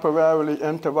than temporarily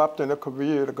interrupting a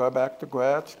career to go back to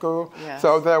grad school. Yes.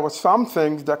 So there were some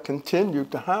things that continued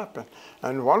to happen.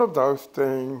 And one of those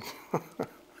things,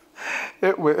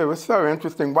 it was so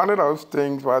interesting. One of those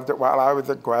things was that while I was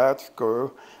at grad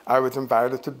school, I was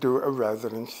invited to do a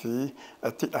residency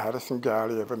at the Addison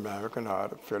Gallery of American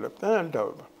Art at Philip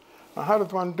Sandover. Now, how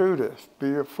does one do this?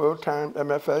 Be a full-time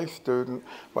MFA student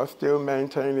while still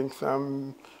maintaining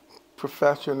some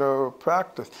professional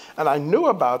practice? And I knew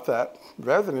about that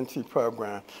residency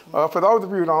program. For those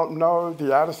of you who don't know,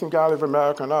 the Addison Gallery of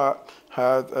American Art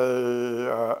has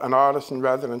an artist in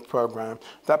residence program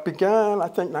that began, I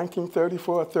think,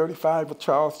 1934 or 35 with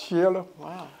Charles Sheeler.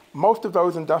 Wow. Most of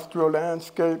those industrial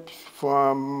landscapes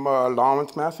from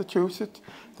Lawrence, Massachusetts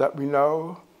that we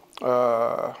know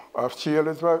of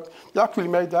Sheeler's work. He actually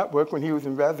made that work when he was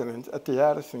in residence at the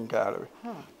Addison Gallery.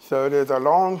 So there's a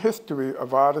long history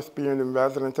of artists being in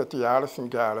residence at the Addison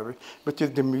Gallery, which is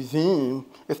the museum,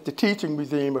 it's the teaching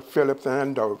museum of Philip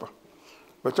Sandover.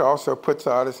 which also puts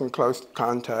artists in close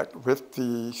contact with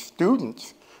the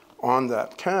students on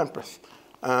that campus.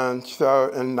 And so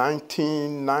in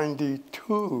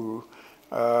 1992,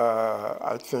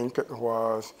 I think it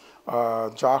was,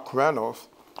 Jock Reynolds,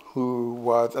 who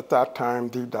was at that time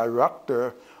the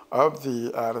director of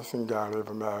the Addison Gallery of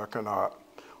American Art,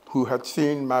 who had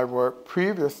seen my work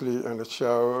previously in a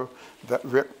show that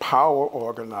Rick Powell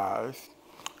organized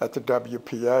at the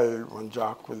WPA when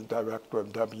Jock was director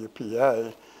of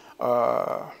WPA.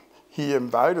 He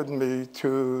invited me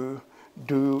to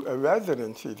do a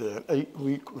residency there, an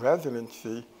 8-week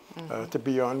residency, to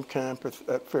be on campus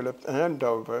at Phillips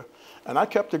Andover. And I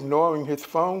kept ignoring his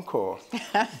phone calls,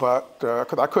 but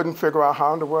because I couldn't figure out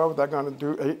how in the world was I going to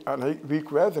do an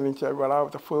 8-week residency while I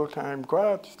was a full-time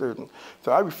grad student.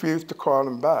 So I refused to call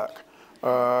him back.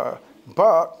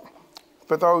 But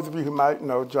for those of you who might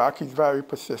know Jock, he's very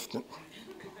persistent.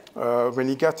 When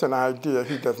he gets an idea,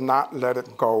 he does not let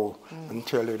it go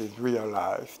until it is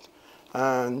realized.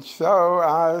 And so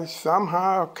I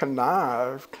somehow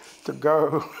connived to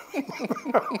go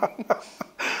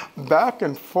back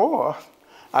and forth.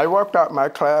 I worked out my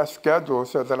class schedule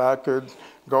so that I could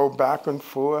go back and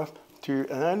forth to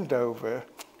Andover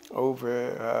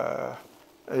over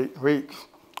 8 weeks.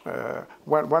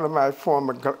 One of my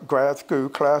former grad school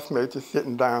classmates is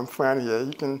sitting down in front of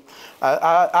you.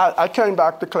 I came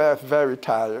back to class very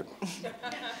tired.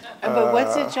 But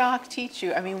what did Jock teach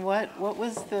you? I mean, what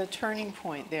was the turning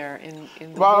point there in the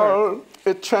work? Well,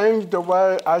 it changed the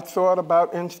way I thought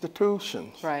about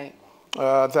institutions. Right.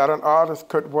 That an artist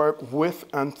could work with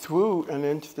and through an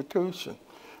institution.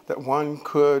 That one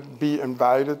could be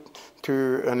invited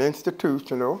to an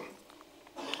institutional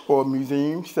or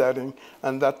museum setting,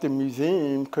 and that the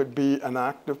museum could be an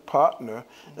active partner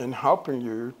in helping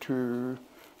you to,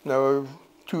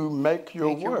 to make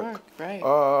your work. Right.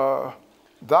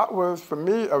 That was, for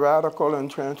me, a radical and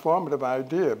transformative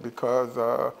idea because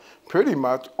pretty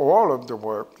much all of the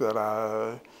work that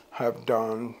I have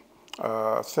done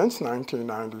since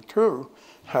 1992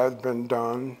 has been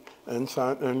done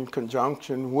in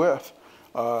conjunction with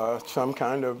some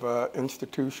kind of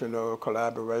institutional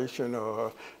collaboration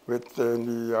or within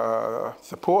the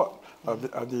support of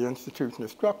the institutional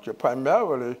structure,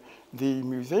 primarily the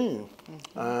museum.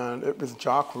 And it was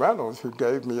Jock Reynolds who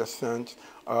gave me a sense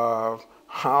of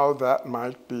how that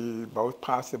might be both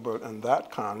possible in that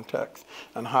context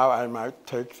and how I might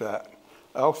take that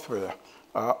elsewhere.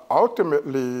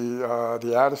 Ultimately,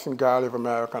 the Addison Gallery of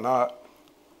American Art,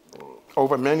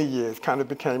 over many years, kind of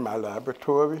became my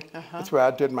laboratory. That's where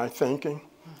I did my thinking.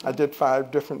 I did 5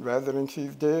 different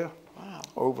residencies there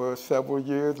over several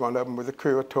years. One of them was a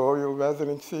curatorial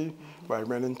residency, where I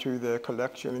went into their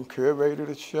collection and curated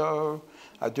a show.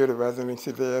 I did a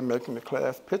residency there making the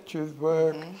class pictures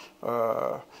work.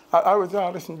 I was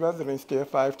artist in residence there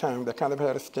 5 times. I kind of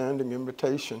had a standing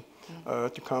invitation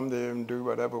to come there and do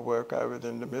whatever work I was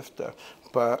in the midst of.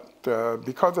 But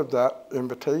because of that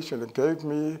invitation, it gave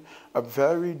me a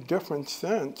very different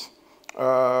sense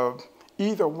of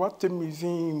either what the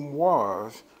museum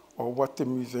was or what the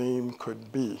museum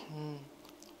could be.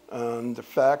 And the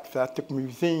fact that the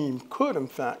museum could, in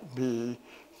fact, be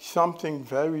something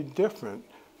very different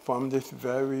from this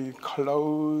very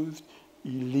closed,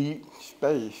 elite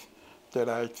space that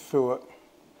I thought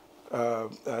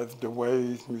as the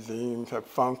ways museums have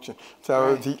functioned.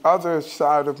 So the other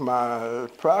side of my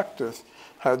practice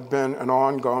has been an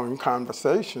ongoing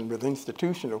conversation with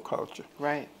institutional culture.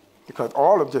 Right. Because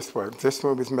all of this work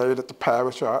is made at the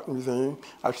Parish Art Museum.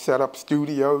 I've set up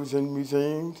studios in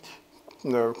museums,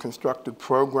 constructed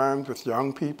programs with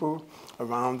young people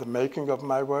around the making of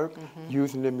my work,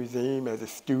 using the museum as a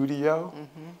studio.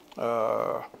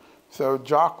 So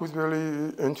Jock was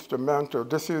really instrumental.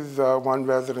 This is one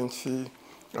residency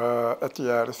at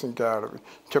the Addison Gallery.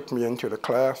 Took me into the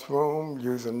classroom,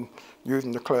 using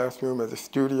the classroom as a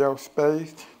studio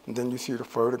space, and then you see the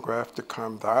photograph that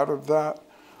comes out of that.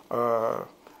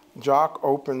 Jock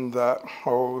opened that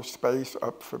whole space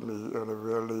up for me in a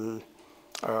really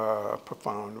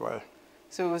profound way.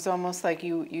 So it was almost like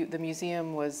the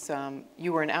museum was,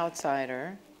 you were an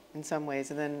outsider in some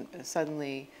ways, and then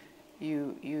suddenly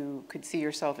you could see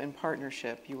yourself in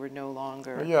partnership. You were no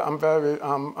longer. Yeah,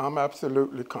 I'm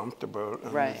absolutely comfortable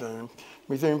in museums.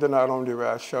 Museums are not only where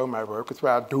I show my work, it's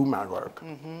where I do my work.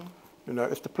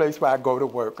 It's the place where I go to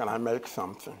work and I make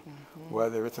something.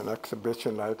 Whether it's an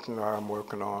exhibition like I'm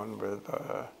working on with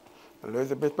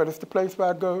Elizabeth, but it's the place where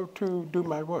I go to do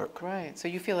my work. Right, so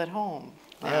you feel at home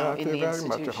now in the institution. I feel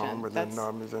very much at home within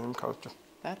our museum culture.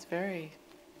 That's very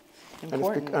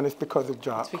important. And it's because of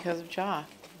Jock. It's because of Jock.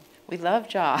 We love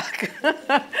Jock.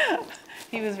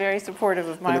 He was very supportive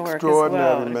of my An work as well.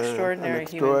 extraordinary man. Extraordinary An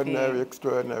extraordinary, human being.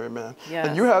 extraordinary man. Yes.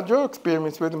 And you had your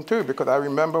experience with him too, because I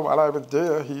remember while I was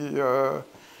there, he,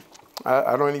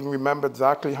 I don't even remember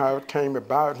exactly how it came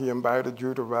about. He invited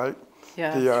you to write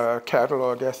the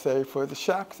catalog essay for the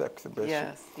Shacks exhibition.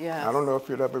 Yes, yes. I don't know if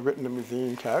you'd ever written a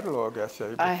museum catalog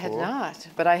essay before. I had not,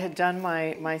 but I had done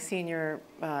my senior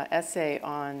essay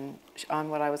on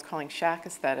what I was calling shack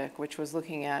aesthetic, which was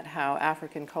looking at how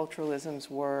African culturalisms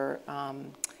were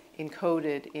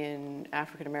encoded in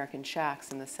African American shacks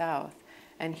in the South.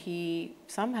 And he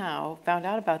somehow found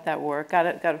out about that work,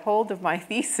 got hold of my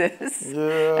thesis,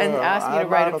 and asked me to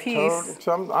write a piece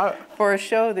for a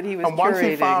show that he was curating. And once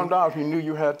he found out, he knew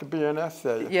you had to be an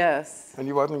essayist. Yes. And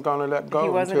he wasn't going to let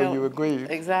go until you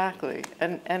agreed. Exactly.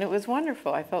 And it was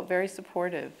wonderful. I felt very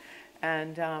supportive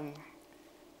and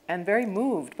very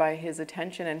moved by his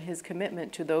attention and his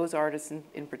commitment to those artists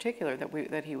in particular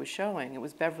that he was showing. It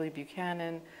was Beverly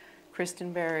Buchanan,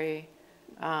 Kristen Berry,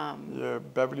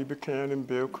 Beverly Buchanan,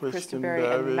 Bill Kristen Berry,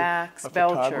 and Max a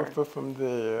Belcher. photographer from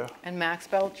there. And Max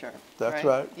Belcher. That's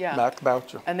right. Yeah. Max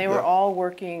Belcher. And they were all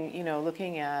working,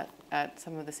 looking at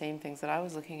some of the same things that I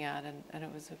was looking at, and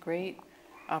it was a great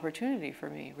opportunity for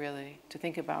me, really, to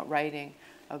think about writing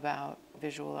about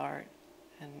visual art.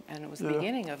 And it was the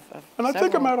beginning of And I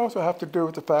think it might also have to do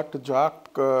with the fact that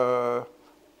Jacques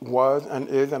was and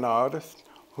is an artist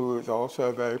who is also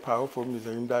a very powerful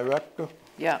museum director.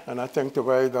 Yeah. And I think the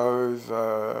way those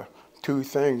two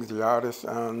things, the artist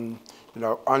and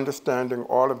understanding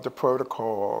all of the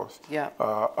protocols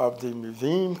of the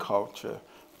museum culture,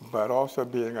 but also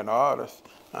being an artist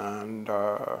and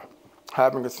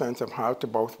having a sense of how to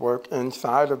both work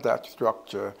inside of that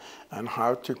structure and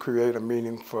how to create a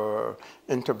meaningful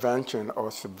intervention or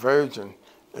subversion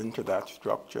into that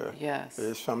structure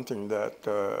is something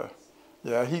that,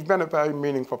 he's been a very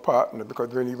meaningful partner, because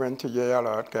when he went to Yale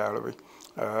Art Gallery,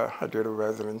 I did a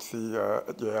residency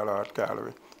at Yale Art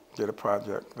Gallery, did a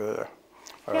project there.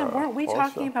 Yeah, weren't we also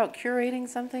talking about curating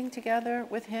something together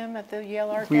with him at the Yale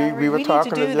Art Gallery? We were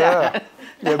talking need to do that.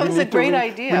 That was a great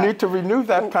idea. We need to renew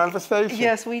that conversation.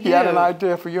 Yes, we do. He had an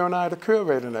idea for you and I to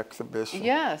curate an exhibition.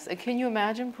 Yes, and can you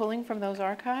imagine pulling from those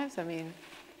archives? I mean,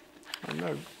 I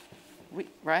know.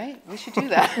 Right? We should do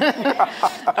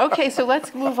that. Okay, so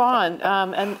let's move on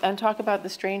and talk about the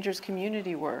Strangers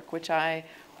Community work, which I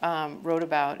wrote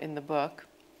about in the book.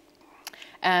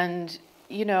 And,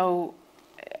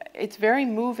 it's very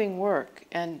moving work,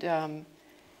 and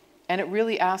it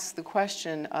really asks the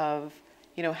question of,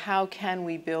 how can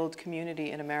we build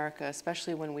community in America,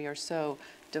 especially when we are so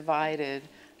divided?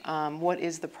 What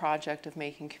is the project of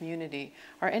making community?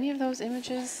 Are any of those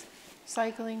images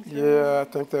cycling through? Yeah, I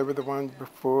think they were the ones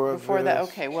before that,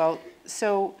 okay. Well,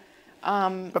 so...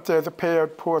 but there's a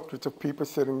paired portrait of people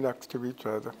sitting next to each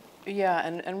other. Yeah,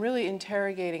 and really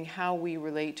interrogating how we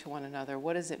relate to one another.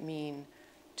 What does it mean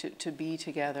to be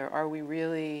together? Are we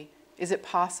really... Is it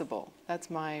possible? That's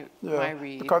my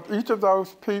read. Because each of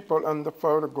those people in the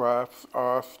photographs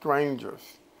are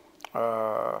strangers,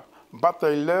 but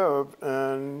they live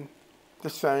in the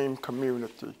same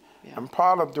community. Yeah. And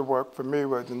part of the work for me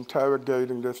was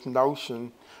interrogating this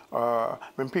notion,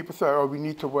 when people say, oh, we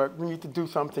need to do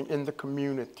something in the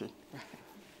community.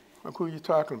 Like, who are you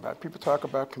talking about? People talk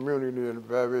about community in a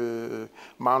very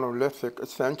monolithic,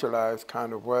 essentialized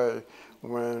kind of way,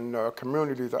 when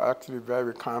communities are actually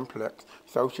very complex,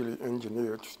 socially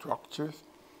engineered structures,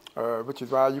 which is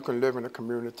why you can live in a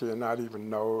community and not even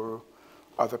know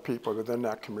other people within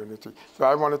that community. So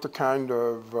I wanted to kind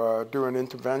of do an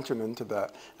intervention into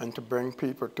that and to bring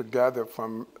people together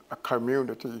from a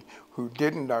community who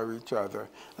didn't know each other,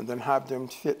 and then have them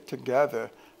sit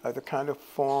together as a kind of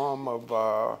form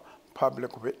of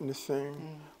public witnessing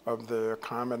of their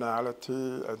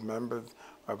commonality as members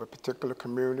of a particular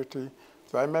community.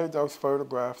 So I made those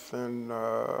photographs in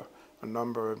a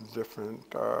number of different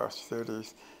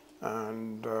cities,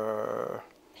 and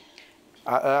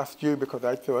I asked you because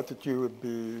I thought that you would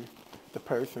be the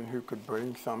person who could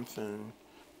bring something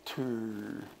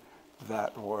to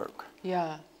that work.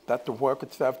 Yeah. That the work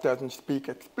itself doesn't speak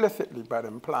explicitly, but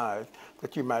implies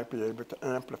that you might be able to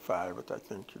amplify, which I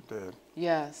think you did.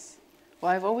 Yes.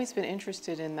 Well, I've always been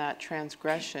interested in that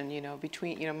transgression,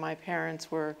 between, my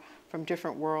parents were from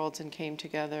different worlds and came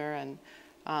together, and,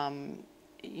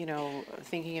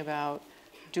 thinking about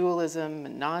dualism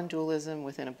and non-dualism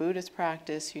within a Buddhist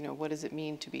practice, what does it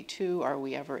mean to be two? Are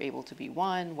we ever able to be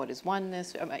one? What is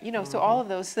oneness? So all of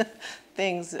those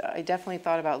things, I definitely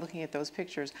thought about looking at those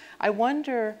pictures. I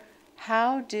wonder,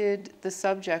 how did the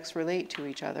subjects relate to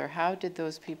each other? How did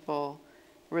those people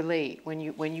relate? When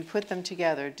you put them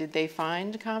together, did they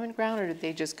find common ground, or did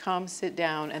they just come, sit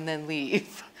down, and then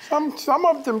leave? Some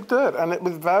of them did, and it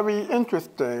was very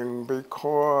interesting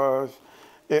because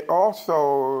it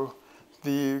also,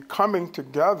 the coming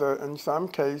together in some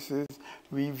cases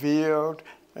revealed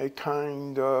a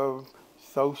kind of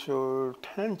social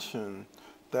tension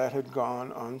that had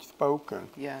gone unspoken.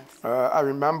 Yes. I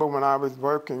remember when I was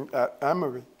working at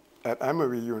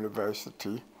Emory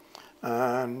University,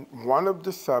 and one of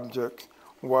the subjects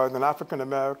was an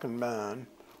African-American man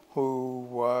who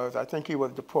was, I think he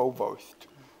was the provost.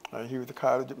 He was the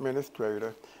college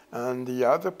administrator. And the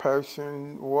other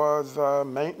person was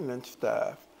maintenance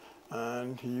staff,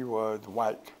 and he was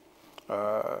white.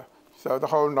 So the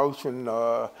whole notion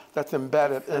that's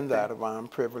embedded in that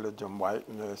around privilege and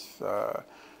whiteness.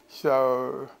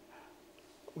 So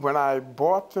when I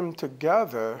brought them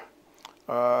together,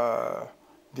 the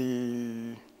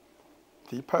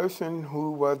person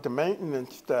who was the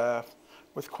maintenance staff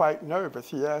was quite nervous.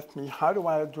 He asked me, how do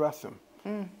I address him?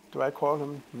 Do I call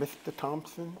him Mr.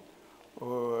 Thompson?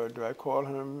 Or do I call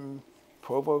him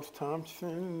Provost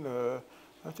Thompson?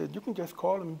 I said, you can just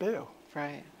call him Bill.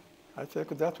 Right. I said,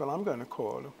 because that's what I'm going to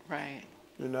call him. Right.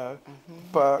 You know?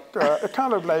 But it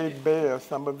kind of laid bare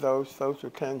some of those social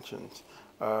tensions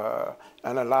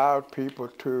and allowed people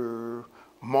to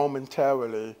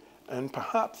momentarily, and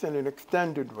perhaps in an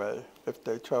extended way, if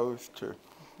they chose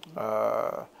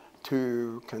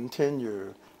to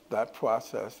continue that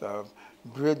process of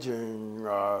bridging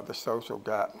the social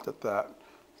gap that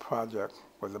project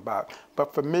was about.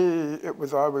 But for me, it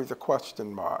was always a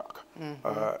question mark.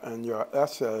 And your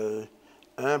essay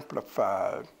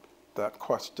amplified that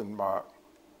question mark,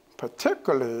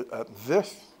 particularly at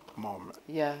this moment.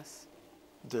 Yes.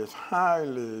 This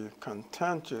highly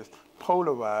contentious,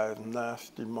 polarized,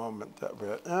 nasty moment that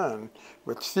we're in,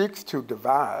 which seeks to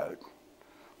divide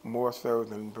more so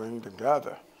than bring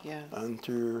together. Yes. And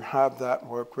to have that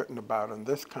work written about in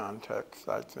this context,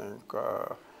 I think,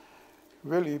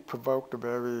 really provoked a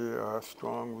very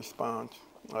strong response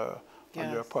on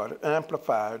your part. It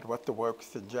amplified what the work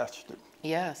suggested.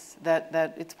 Yes,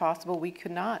 that it's possible we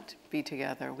could not be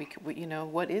together. You know,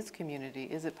 what is community?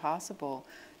 Is it possible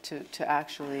to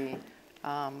actually,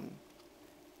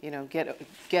 you know,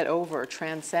 get over,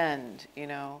 transcend? You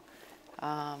know,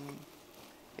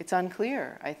 it's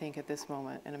unclear, I think, at this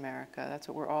moment in America. That's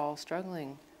what we're all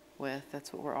struggling with.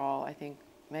 That's what we're all, I think,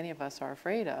 many of us are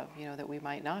afraid of. You know, that we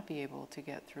might not be able to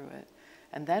get through it,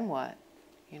 and then what?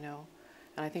 You know,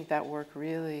 and I think that work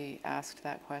really asked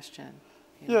that question.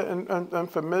 Yeah, and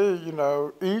for me, you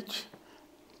know, each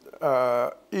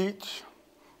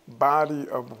body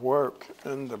of work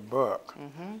in the book,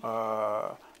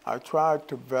 I tried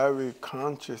to very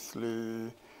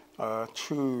consciously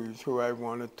choose who I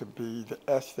wanted to be the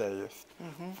essayist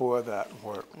for that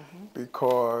work.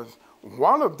 Because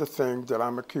one of the things that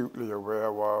I'm acutely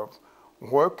aware of,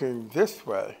 working this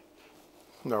way,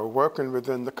 you know, working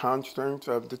within the constraints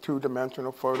of the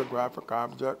two-dimensional photographic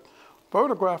object,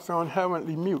 photographs are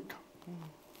inherently mute.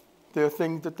 There are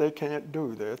things that they can't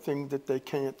do. There are things that they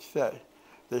can't say.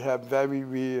 They have very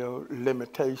real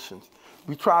limitations.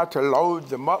 We try to load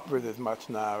them up with as much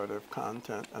narrative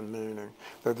content and meaning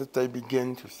so that they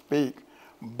begin to speak.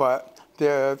 But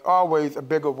there's always a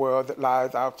bigger world that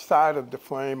lies outside of the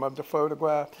frame of the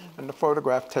photograph, and the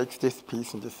photograph takes this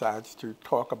piece and decides to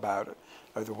talk about it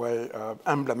as a way of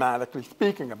emblematically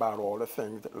speaking about all the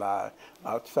things that lie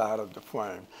outside of the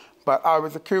frame. But I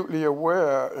was acutely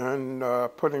aware in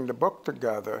putting the book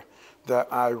together that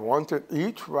I wanted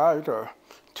each writer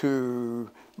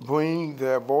to bring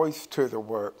their voice to the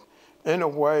work in a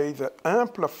way that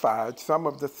amplified some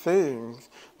of the things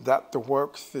that the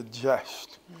work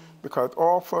suggests. Because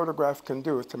all photographs can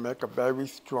do is to make a very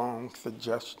strong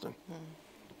suggestion.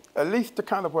 At least the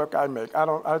kind of work I make.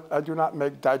 I do not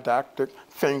make didactic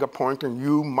finger pointing,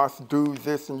 you must do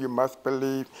this and you must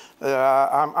believe.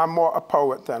 I'm more a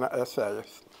poet than an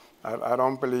essayist. I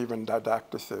don't believe in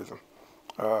didacticism.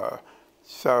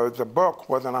 So the book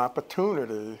was an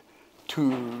opportunity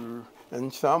to,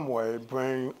 in some way,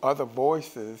 bring other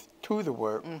voices to the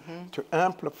work, to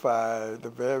amplify the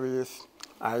various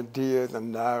ideas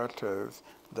and narratives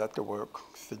that the work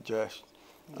suggests.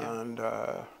 And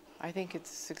I think it's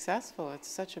successful. It's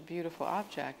such a beautiful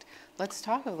object. Let's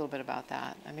talk a little bit about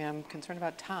that. I mean, I'm concerned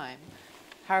about time.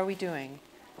 How are we doing?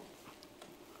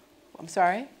 I'm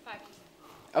sorry? 5%.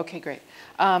 Okay, great.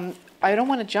 I don't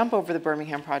want to jump over the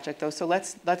Birmingham project, though, so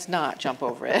let's not jump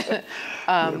over it.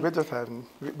 yeah, we're just talking.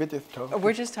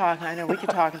 We're just talking. I know we could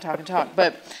talk and talk and talk.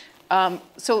 But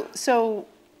so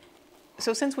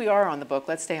So since we are on the book,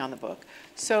 let's stay on the book.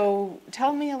 So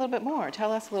tell me a little bit more.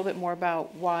 Tell us a little bit more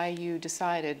about why you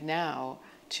decided now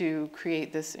to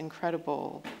create this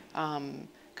incredible,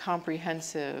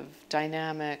 comprehensive,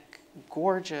 dynamic,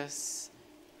 gorgeous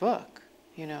book,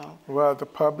 you know? Well, the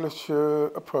publisher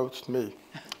approached me.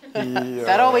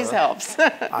 That always helps.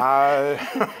 I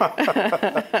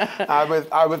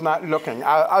was not looking.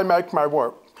 I make my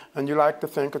work. And you like to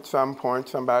think at some point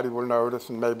somebody will notice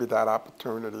and maybe that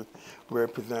opportunity will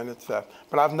present itself.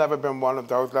 But I've never been one of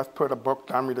those, let's put a book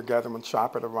dummy together and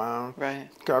shop it around. Right.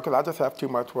 Because I just have too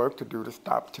much work to do to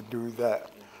stop to do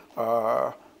that.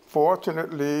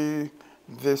 Fortunately,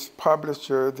 this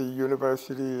publisher, the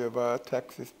University of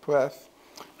Texas Press,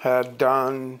 had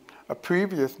done a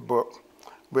previous book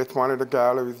with one of the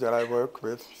galleries that I work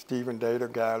with, Stephen Data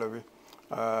Gallery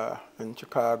in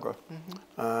Chicago.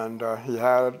 And he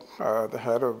had, the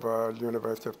head of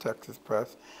University of Texas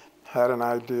Press, had an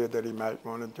idea that he might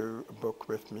want to do a book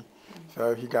with me.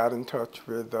 So he got in touch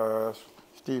with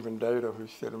Stephen Data,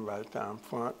 who's sitting right down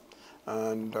front,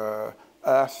 and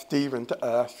asked Stephen to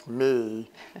ask me,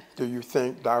 do you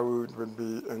think Dawoud would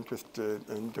be interested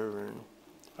in doing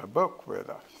a book with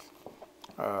us?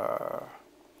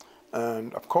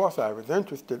 And of course I was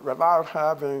interested without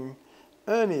having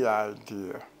any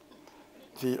idea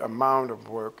the amount of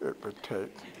work it would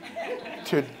take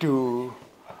to do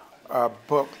a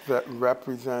book that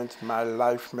represents my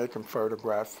life making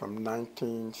photographs from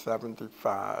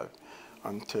 1975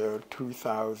 until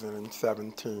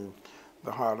 2017,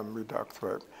 the Harlem Redux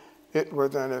work. It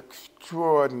was an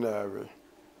extraordinary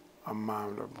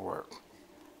amount of work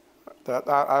that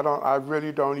I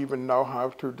really don't even know how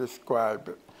to describe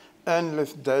it.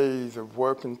 Endless days of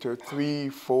working till 3,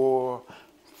 4,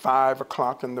 5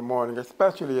 o'clock in the morning,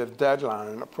 especially as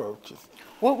deadline approaches.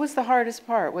 What was the hardest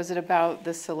part? Was it about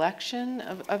the selection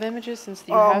of images, since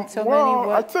you had so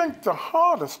many? I think the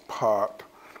hardest part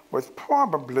was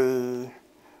probably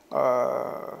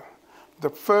the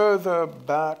further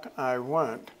back I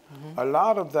went. A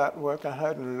lot of that work I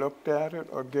hadn't looked at it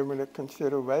or given it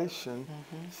consideration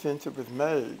since it was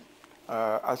made.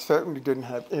 I certainly didn't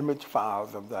have image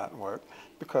files of that work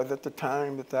because at the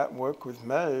time that that work was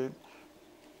made,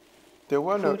 there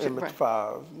were no image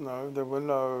files. No, there were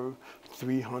no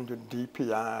 300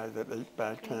 DPIs at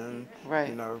 8x10,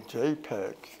 you know,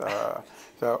 JPEGs.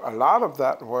 So a lot of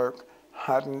that work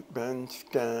hadn't been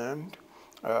scanned.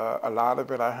 A lot of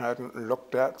it I hadn't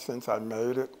looked at since I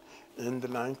made it in the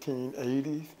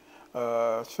 1980s.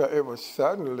 So it was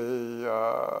suddenly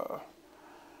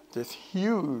this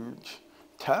huge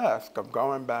task of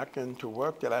going back into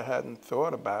work that I hadn't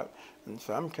thought about, in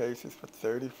some cases for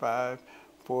 35,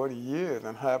 40 years,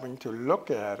 and having to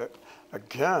look at it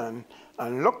again,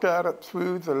 and look at it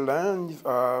through the lens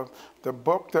of the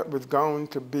book that was going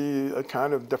to be a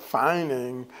kind of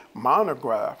defining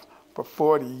monograph for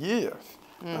 40 years.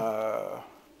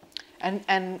 And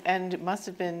it must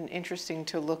have been interesting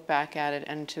to look back at it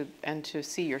and to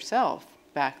see yourself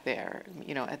back there,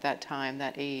 you know, at that time,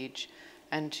 that age,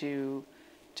 and to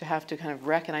have to kind of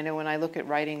reckon. I know when I look at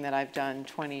writing that I've done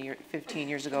 20 or 15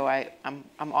 years ago, I'm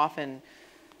often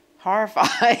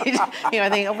horrified. You know, I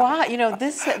think, wow, you know,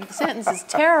 this sentence is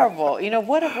terrible. You know,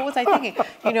 what was I thinking?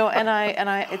 You know,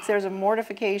 there's a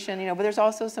mortification, you know, but there's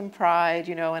also some pride,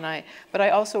 you know, but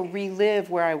I also relive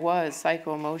where I was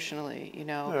psycho-emotionally, you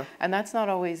know, and that's not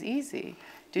always easy.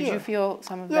 Did you feel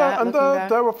some of that? Yeah, and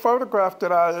there were photographs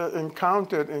that I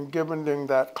encountered in giving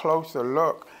that closer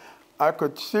look. I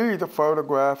could see the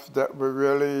photographs that were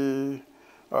really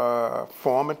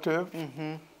formative.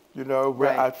 You know,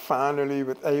 where I finally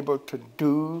was able to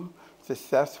do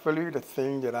successfully the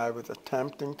thing that I was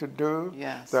attempting to do,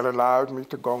 that allowed me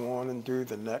to go on and do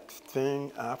the next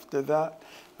thing after that.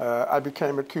 I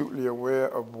became acutely aware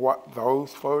of what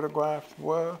those photographs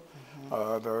were,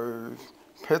 those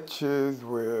pictures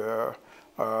where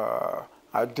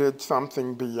I did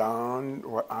something beyond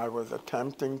what I was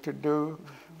attempting to do,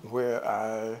 where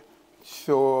I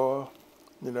saw,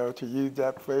 you know, to use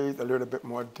that phrase, a little bit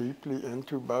more deeply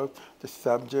into both the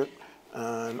subject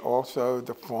and also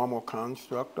the formal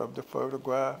construct of the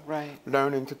photograph.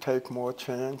 Learning to take more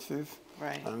chances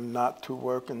and not to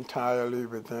work entirely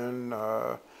within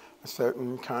a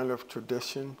certain kind of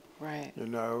tradition. You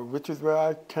know, which is where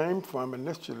I came from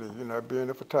initially, you know,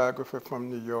 being a photographer from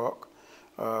New York,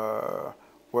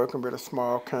 working with a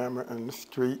small camera in the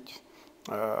streets.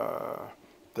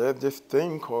 There's this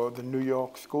thing called the New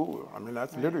York School. I mean,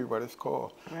 that's literally what it's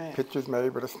called. Pictures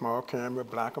made with a small camera,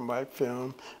 black and white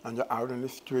film, and you're out in the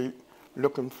street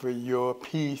looking for your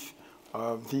piece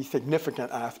of the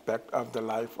significant aspect of the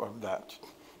life of that,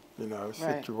 you know,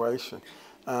 situation.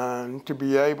 and to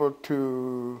be able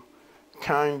to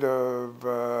kind of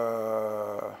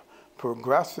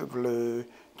progressively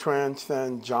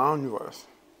transcend genres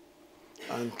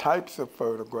and types of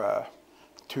photograph,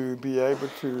 to be able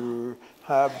to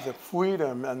have the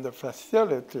freedom and the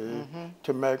facility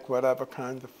to make whatever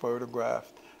kinds of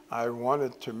photographs I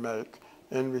wanted to make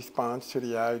in response to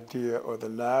the idea or the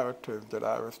narrative that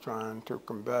I was trying to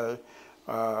convey.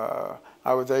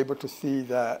 I was able to see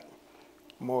that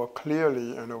more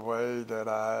clearly in a way that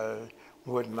I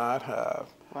would not have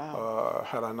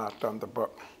had I not done the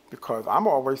book. Because I'm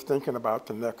always thinking about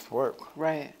the next work.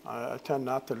 Right. I tend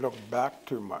not to look back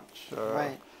too much.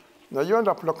 Right. Now you end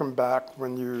up looking back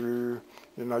when you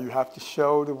have to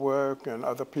show the work and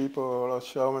other people are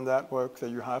showing that work, so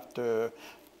you have to,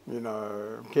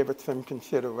 give it some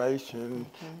consideration,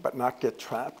 but not get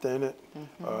trapped in it.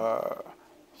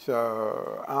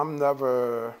 So I'm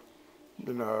never,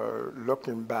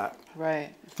 looking back.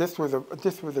 Right. This was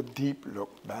a deep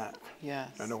look back.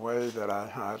 Yes. In a way that I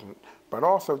hadn't. But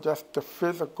also just the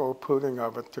physical putting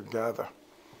of it together.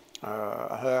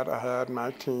 I had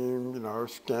my team,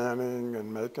 scanning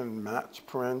and making match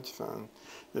prints and,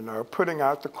 putting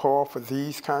out the call for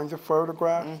these kinds of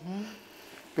photographs.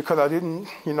 Because I didn't,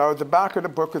 the back of the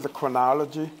book is a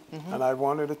chronology, and I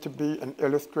wanted it to be an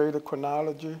illustrated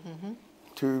chronology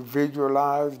to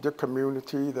visualize the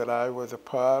community that I was a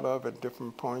part of at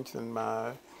different points in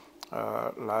my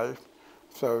life.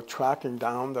 So tracking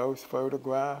down those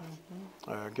photographs,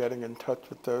 getting in touch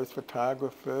with those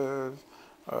photographers.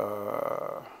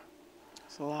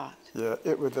 It's a lot. Yeah,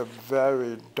 it was a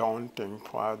very daunting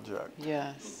project.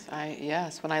 Yes,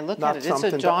 yes. When I look Not at it, it's a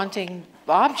something daunting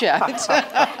object.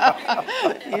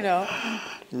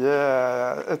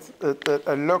 Yeah,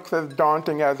 it looks as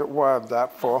daunting as it was,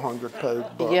 that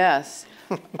 400-page book. Yes.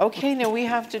 Okay, now we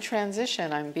have to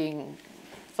transition. I'm being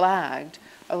flagged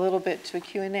a little bit to a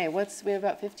Q&A. We have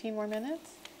about 15 more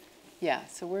minutes? Yeah,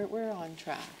 so we're on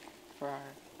track for our,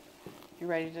 you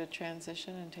ready to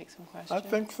transition and take some questions? I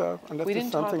think so, unless we there's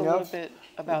didn't talk a something little else. bit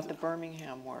about the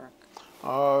Birmingham work.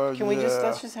 Oh, Can we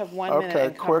let's just have 1 minute Okay,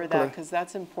 and cover quickly. that, because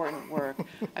that's important work.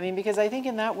 I mean, because I think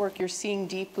in that work you're seeing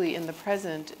deeply in the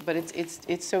present, but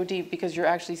it's so deep because you're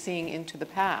actually seeing into the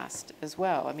past as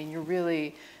well. I mean, you're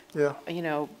really,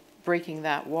 breaking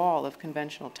that wall of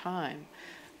conventional time.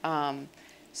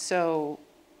 So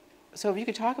if you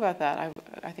could talk about that,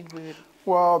 I think we would.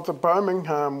 Well, the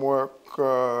Birmingham work,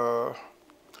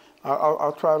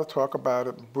 I'll try to talk about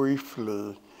it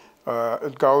briefly.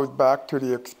 It goes back to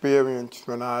the experience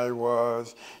when I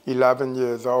was 11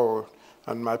 years old,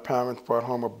 and my parents brought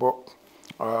home a book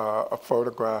of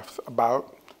photographs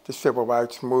about the civil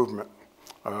rights movement.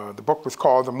 The book was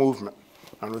called The Movement,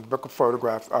 and it was a book of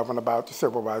photographs of and about the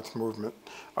civil rights movement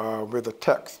with a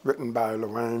text written by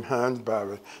Lorraine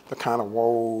Hansberry that kind of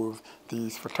wove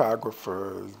these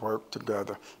photographers work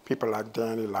together. People like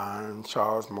Danny Lyons,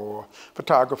 Charles Moore,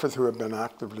 photographers who have been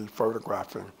actively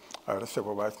photographing the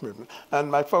civil rights movement. And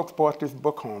my folks brought this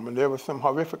book home, and there were some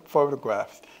horrific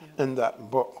photographs in that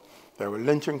book. There were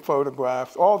lynching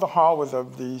photographs, all the horrors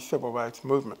of the civil rights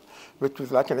movement, which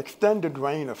was like an extended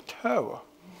reign of terror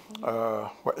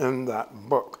were in that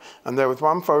book. And there was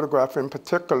one photograph in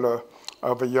particular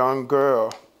of a young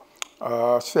girl,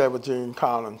 Sarah Jean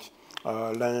Collins,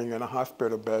 laying in a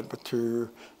hospital bed with 2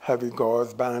 heavy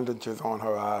gauze bandages on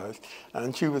her eyes.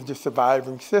 And she was the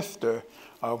surviving sister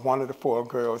of one of the 4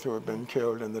 girls who had been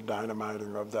killed in the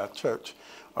dynamiting of that church.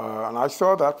 And I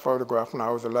saw that photograph when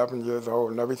I was 11 years old,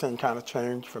 and everything kind of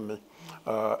changed for me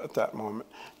at that moment.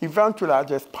 Eventually, I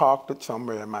just parked it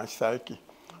somewhere in my psyche.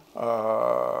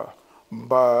 But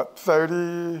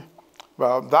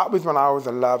that was when I was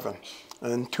 11.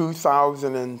 In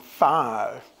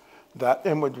 2005, that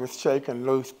image was shaken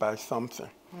loose by something.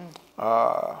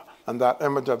 And that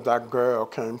image of that girl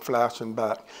came flashing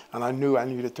back, and I knew I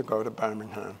needed to go to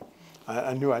Birmingham.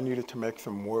 I knew I needed to make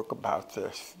some work about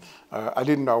this. I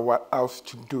didn't know what else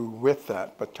to do with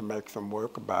that, but to make some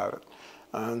work about it.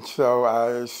 And so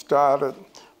I started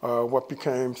what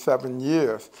became 7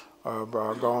 years of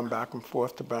going back and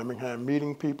forth to Birmingham,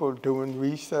 meeting people, doing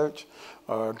research,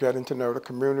 getting to know the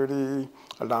community,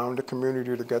 allowing the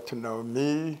community to get to know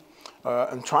me,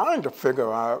 and trying to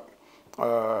figure out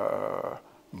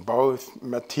both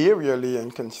materially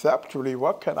and conceptually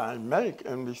what could I make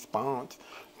in response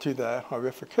to that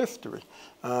horrific history.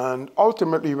 And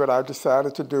ultimately what I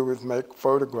decided to do was make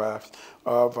photographs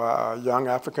of young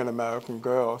African-American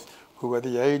girls who were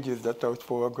the ages that those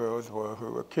 4 girls were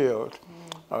who were killed.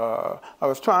 I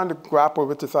was trying to grapple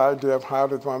with this idea of how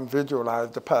does one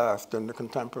visualize the past in the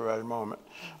contemporary moment.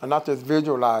 And not just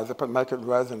visualize it, but make it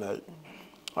resonate.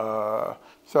 So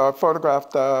I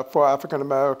photographed 4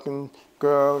 African-American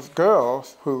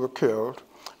girls who were killed,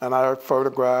 and I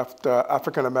photographed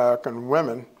African-American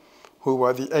women who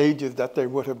were the ages that they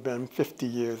would have been 50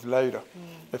 years later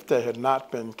if they had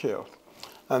not been killed.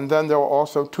 And then there were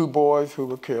also 2 boys who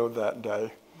were killed that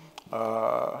day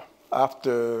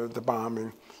after the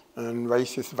bombing and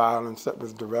racist violence that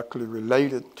was directly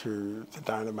related to the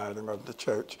dynamiting of the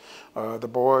church. The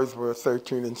boys were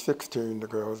 13 and 16, the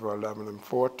girls were 11 and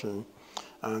 14.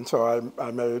 And so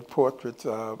I made portraits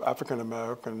of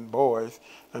African-American boys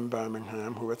in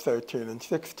Birmingham who were 13 and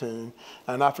 16,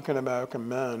 and African-American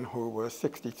men who were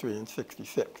 63 and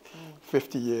 66,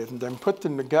 50 years, and then put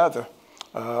them together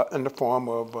in the form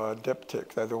of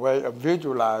diptychs as a way of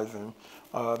visualizing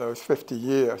those 50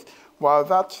 years. While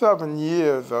that 7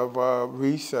 years of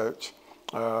research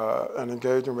and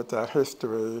engaging with that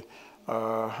history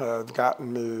has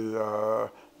gotten me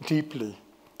deeply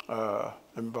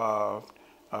involved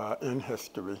in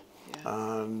history,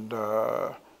 and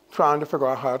trying to figure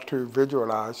out how to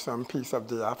visualize some piece of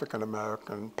the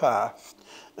African-American past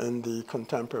in the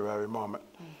contemporary moment.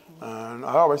 And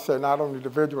I always say not only to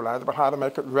visualize, but how to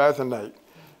make it resonate,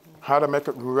 how to make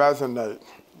it resonate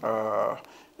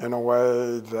in a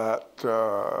way that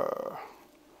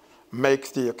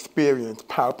makes the experience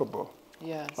palpable.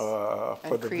 Yes, for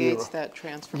and the creates viewer. that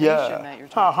transformation that you're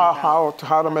talking about.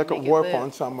 How to make it work live.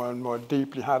 on someone more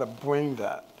deeply, how to bring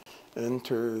that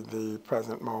into the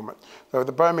present moment. So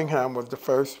the Birmingham was the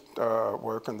first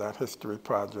work in that history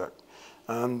project.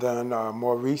 And then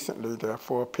more recently, there are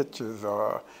 4 pictures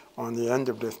on the end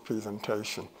of this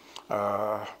presentation.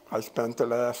 I spent the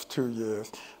last 2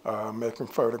 years making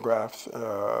photographs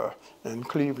in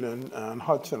Cleveland and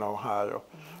Hudson, Ohio.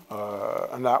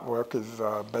 And that work is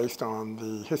based on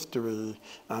the history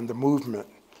and the movement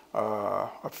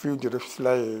of fugitive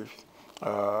slaves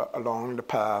along the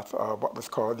path of what was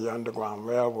called the Underground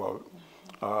Railroad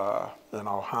in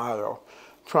Ohio,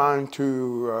 trying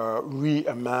to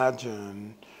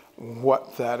reimagine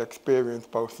what that experience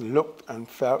both looked and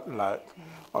felt like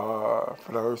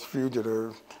for those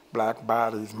fugitive black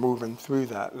bodies moving through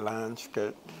that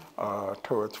landscape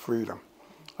towards freedom.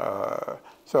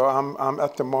 So I'm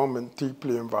at the moment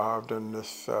deeply involved in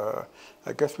this,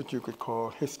 I guess what you could call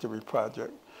history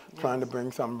project, trying to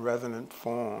bring some resonant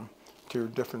form to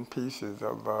different pieces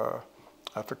of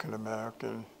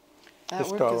African-American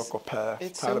historical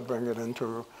past, how to bring it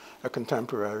into a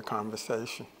contemporary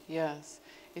conversation. Yes.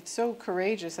 It's so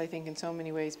courageous, I think, in so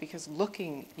many ways, because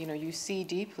looking, you see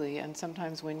deeply, and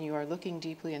sometimes when you are looking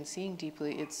deeply and seeing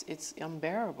deeply, it's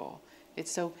unbearable.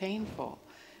 It's so painful.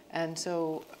 And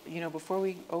so, before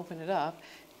we open it up,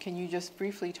 can you just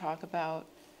briefly talk about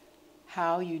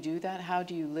how you do that? How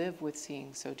do you live with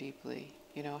seeing so deeply?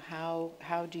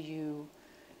 How do you,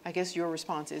 I guess your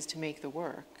response is to make the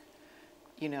work,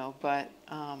 but,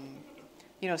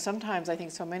 sometimes I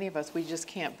think so many of us, we just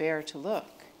can't bear to look,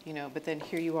 but then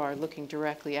here you are looking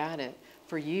directly at it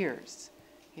for years.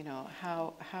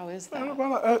 How is that?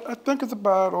 Well, I think it's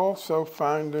about also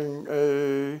finding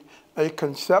a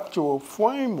conceptual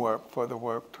framework for the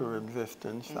work to exist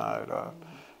inside of,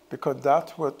 because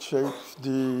that's what shapes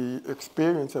the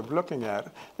experience of looking at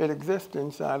it. It exists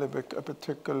inside of a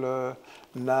particular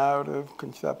narrative,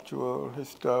 conceptual,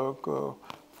 historical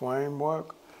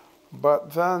framework.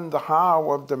 But then the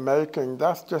how of the making,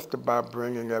 that's just about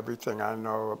bringing everything I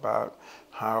know about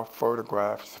how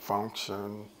photographs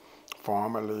function,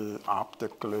 formally,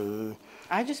 optically.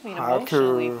 I just mean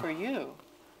emotionally for you.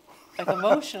 Like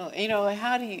emotional, like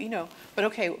how do you, but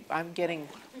okay, I'm getting.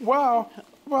 Well,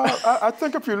 I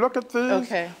think if you look at these,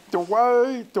 the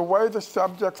way the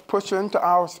subjects push into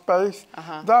our space,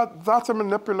 that's a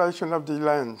manipulation of the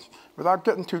lens. Without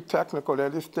getting too technical,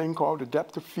 there's this thing called the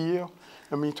depth of field.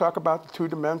 And when you talk about the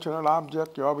two-dimensional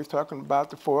object, you're always talking about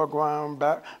the foreground,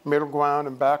 middle ground,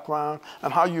 and background,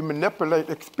 and how you manipulate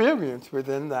experience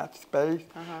within that space.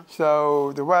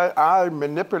 So the way I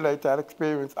manipulate that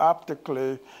experience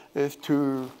optically is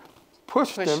to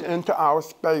push them into our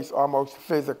space almost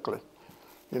physically,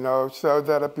 so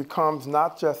that it becomes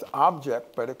not just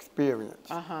object, but experience.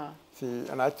 See,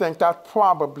 and I think that's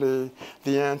probably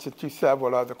the answer to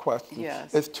several other questions.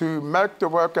 Yes. Is to make the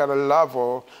work at a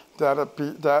level that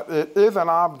it is an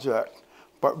object,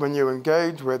 but when you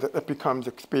engage with it, it becomes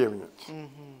experience.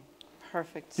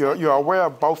 Perfect. You're aware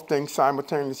of both things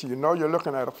simultaneously. You're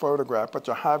looking at a photograph, but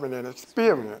you're having an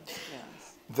experience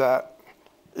that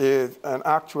is an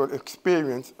actual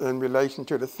experience in relation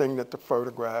to the thing that the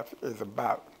photograph is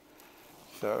about.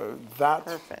 So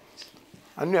that's... Perfect.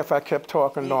 I knew if I kept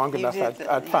talking long enough,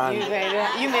 I'd find it.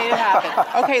 You made it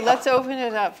happen. Okay, let's open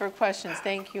it up for questions.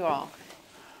 Thank you all.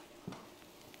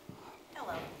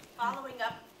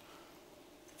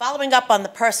 Following up on the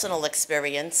personal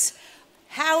experience,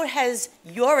 how has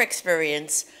your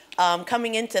experience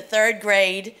coming into third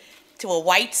grade to a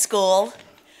white school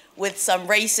with some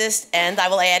racist and, I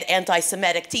will add,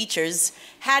 anti-Semitic teachers,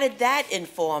 how did that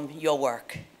inform your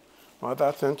work? Well,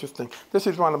 that's interesting. This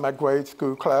is one of my grade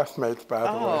school classmates,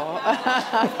 by the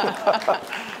way.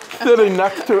 Sitting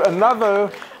next to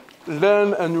another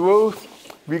Lynn and Ruth.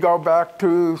 We go back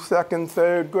to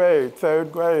third grade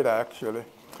actually.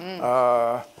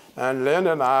 And Lynn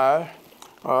and I,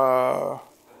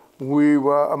 we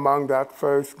were among that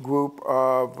first group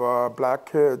of black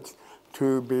kids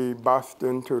to be bused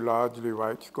into largely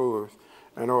white schools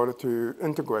in order to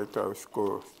integrate those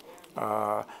schools.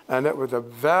 And it was a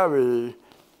very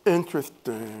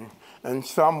interesting, in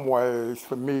some ways,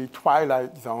 for me,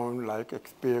 Twilight Zone-like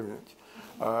experience,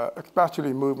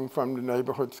 especially moving from the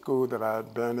neighborhood school that I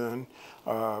had been in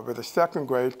with a second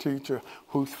grade teacher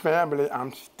whose family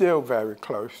I'm still very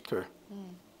close to.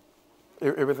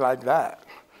 It was like that.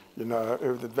 You know, it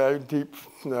was a very deep,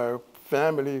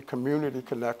 family, community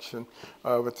connection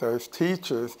with those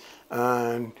teachers,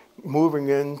 and moving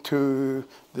into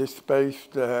this space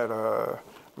that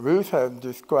Ruth had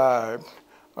described.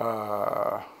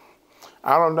 I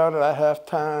don't know that I have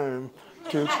time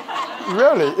to,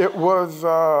 really, it was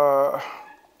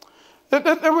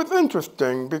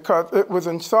interesting because it was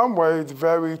in some ways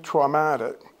very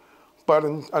traumatic, but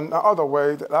in other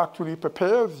ways it actually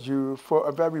prepares you for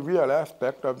a very real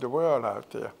aspect of the world out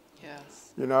there.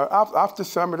 Yes. You know, after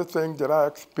some of the things that I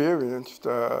experienced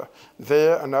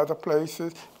there and other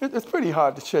places, it's pretty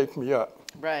hard to shake me up.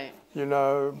 Right. You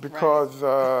know, because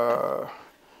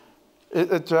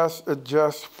it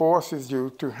just forces you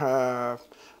to have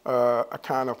a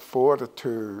kind of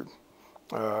fortitude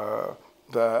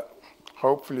that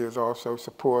hopefully is also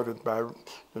supported by,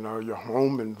 your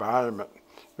home environment,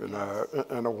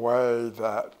 in a way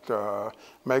that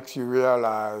makes you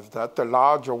realize that the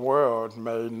larger world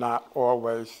may not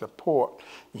always support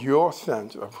your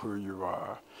sense of who you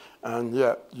are. And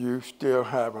yet you still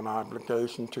have an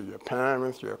obligation to your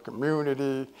parents, your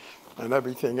community, and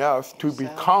everything else to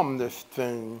become this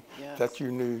thing that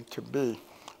you need to be.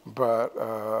 But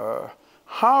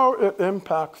how it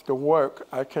impacts the work,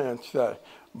 I can't say.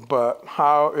 But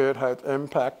how it has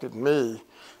impacted me,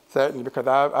 certainly, because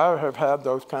I have had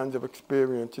those kinds of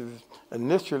experiences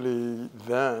initially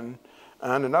then,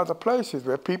 and in other places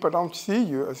where people don't see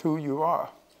you as who you are.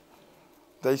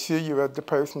 They see you as the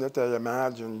person that they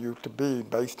imagine you to be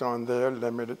based on their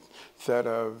limited set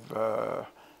of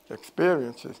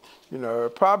experiences.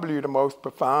 Probably the most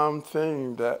profound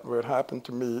thing that would happen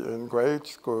to me in grade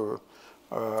school,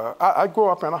 I grew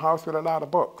up in a house with a lot of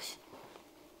books.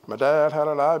 My dad had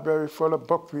a library full of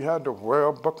books. We had the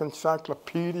World Book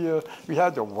Encyclopedia. We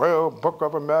had the World Book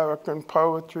of American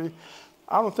Poetry.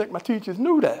 I don't think my teachers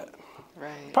knew that.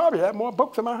 Right. Probably had more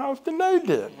books in my house than they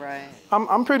did. Right.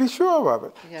 I'm pretty sure of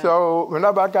it. Yeah. So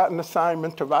whenever I got an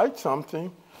assignment to write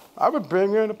something, I would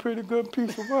bring in a pretty good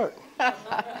piece of work.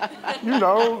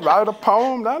 Write a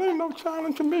poem. That ain't no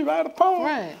challenge to me. Write a poem.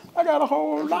 Right. I got a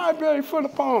whole library full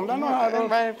of poems. I know how to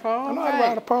write a poem. I know how to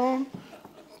write a poem.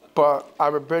 But I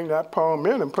would bring that poem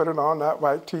in and put it on that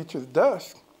white teacher's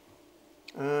desk.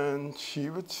 And she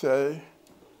would say,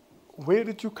 "Where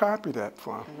did you copy that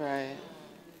from?" Right.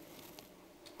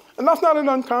 And that's not an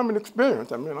uncommon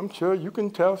experience. I mean, I'm sure you can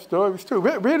tell stories too.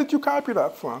 Where did you copy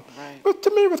that from? Right. But to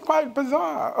me, it was quite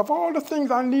bizarre. Of all the things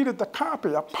I needed to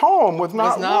copy, a poem was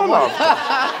not one of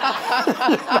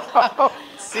them.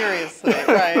 Seriously,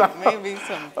 right. Maybe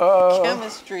some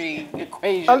chemistry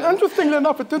equation. And interestingly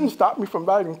enough, it didn't stop me from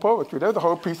writing poetry. There's a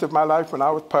whole piece of my life when I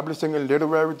was publishing in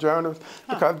literary journals,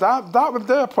 because that was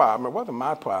their problem. It wasn't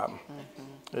my problem.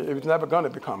 Mm-hmm. It was never going to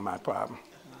become my problem.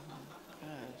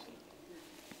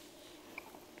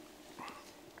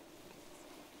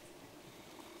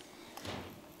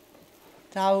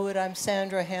 Dawoud, I'm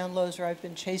Sandra Handloser. I've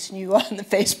been chasing you on the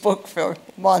Facebook for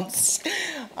months.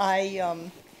 I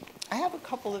have a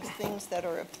couple of things that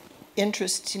are of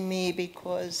interest to me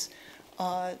because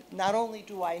not only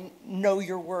do I know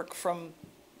your work from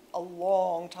a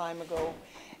long time ago,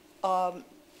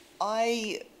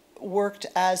 I worked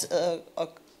as a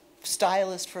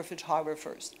stylist for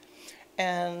photographers,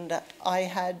 and I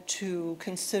had to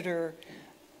consider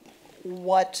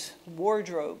what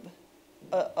wardrobe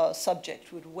a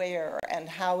subject would wear and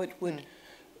how it would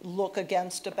look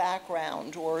against a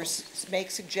background, or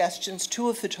make suggestions to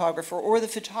a photographer, or the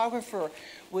photographer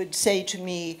would say to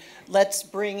me, let's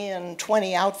bring in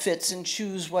 20 outfits and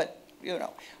choose what,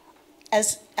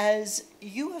 As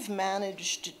you have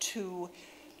managed to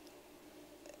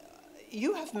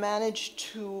you have managed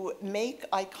to make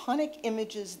iconic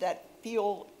images that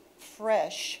feel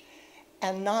fresh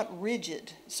and not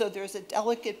rigid. So there's a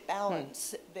delicate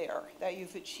balance there that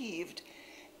you've achieved.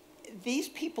 These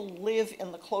people live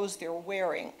in the clothes they're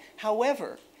wearing.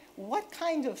 However, what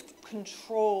kind of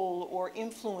control or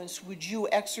influence would you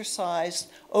exercise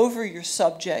over your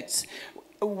subjects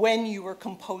when you were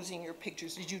composing your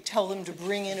pictures? Did you tell them to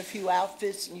bring in a few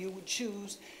outfits and you would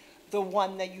choose the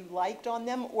one that you liked on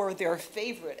them, or their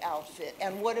favorite outfit?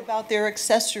 And what about their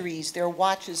accessories, their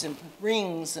watches and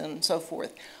rings and so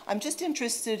forth? I'm just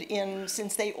interested in,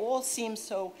 since they all seem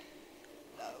so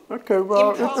Okay,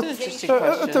 well,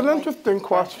 improvisational. it's an interesting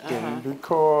question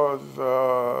because,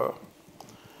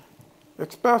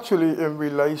 especially in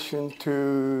relation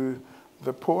to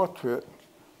the portrait,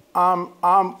 I'm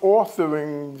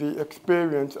authoring the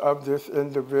experience of this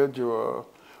individual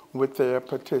with their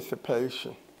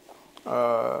participation.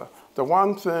 The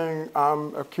one thing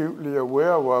I'm acutely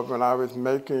aware of when I was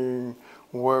making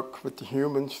work with the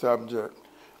human subject,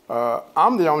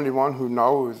 I'm the only one who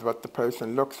knows what the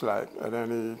person looks like at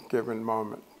any given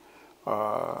moment.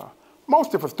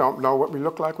 Most of us don't know what we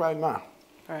look like right now.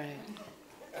 Right.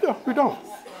 Yeah, we don't.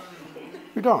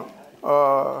 We don't.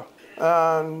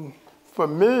 And for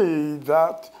me,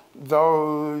 the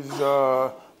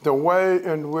way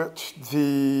in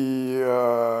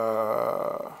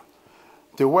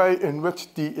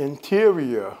which the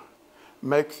interior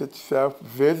makes itself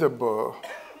visible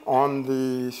on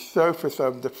the surface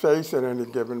of the face at any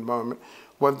given moment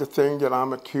was the thing that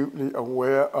I'm acutely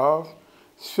aware of.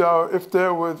 So if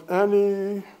there was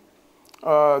any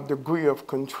degree of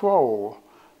control,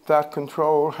 that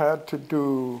control had to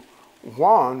do,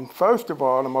 one, first of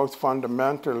all, and most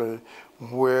fundamentally,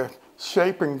 with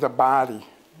shaping the body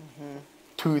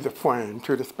to the frame,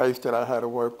 to the space that I had to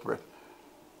work with.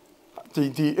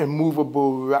 The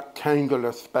immovable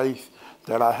rectangular space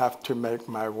that I have to make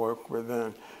my work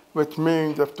within, which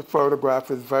means if the photograph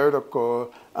is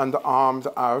vertical and the arms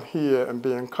are out here and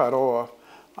being cut off,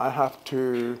 I have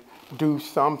to do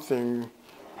something,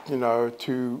 you know,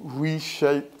 to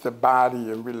reshape the body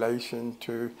in relation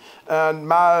to. And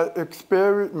my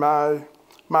experience,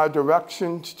 my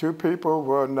directions to people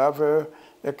were never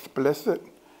explicit,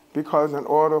 because in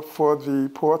order for the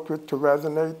portrait to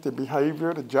resonate, the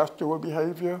behavior, the gestural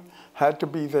behavior, had to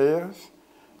be theirs.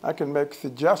 I can make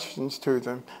suggestions to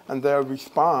them and they'll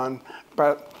respond,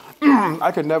 but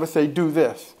I could never say, do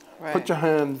this, right. Put your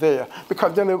hand there,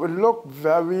 because then it would look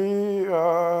very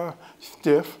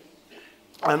stiff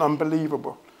and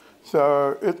unbelievable.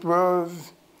 So it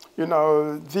was, you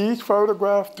know, these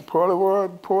photographs, the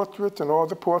Polaroid portraits and all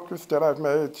the portraits that I've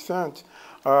made since,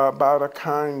 about a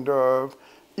kind of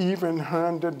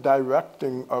even-handed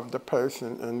directing of the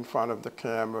person in front of the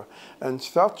camera in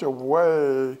such a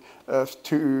way as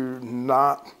to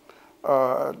not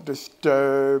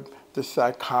disturb the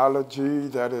psychology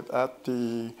that is at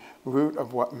the root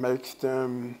of what makes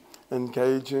them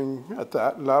engaging at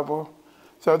that level.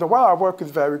 So the way I work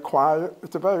is very quiet.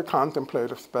 It's a very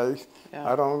contemplative space. Yeah.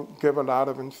 I don't give a lot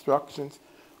of instructions.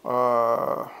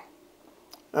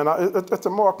 And it's a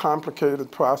more complicated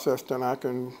process than I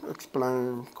can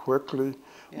explain quickly.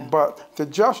 Yeah. But the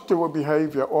gestural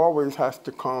behavior always has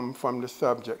to come from the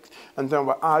subject. And then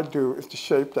what I do is to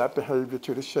shape that behavior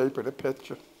to the shape of the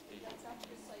picture. That's not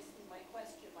precisely my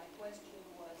question. My question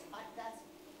was, that's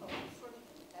sort of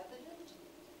evident.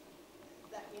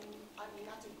 That I mean,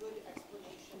 that's a good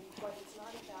explanation, but it's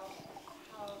not about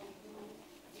how you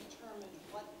determine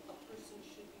what a person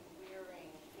should be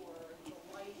wearing for the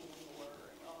lighting or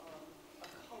a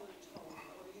color tone,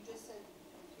 or you just said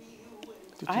be you.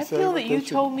 And I feel that you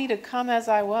told me to come as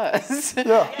I was.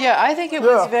 Yeah. Yeah, I think it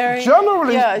was very...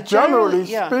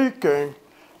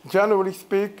 Generally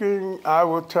speaking, I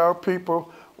will tell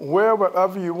people, wear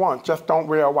whatever you want, just don't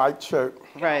wear a white shirt.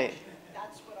 Right.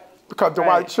 that's what I was. Because the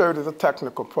white shirt is a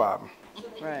technical problem.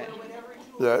 Right.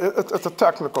 Yeah, it's a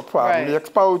technical problem. Right. The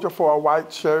exposure for a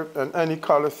white shirt and any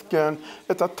color skin,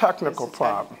 it's a technical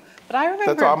problem. But I remember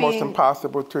that's almost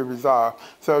impossible to resolve.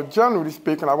 So generally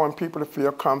speaking, I want people to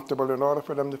feel comfortable. In order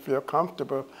for them to feel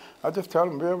comfortable, I just tell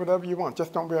them, wear whatever you want,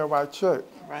 just don't wear a white shirt.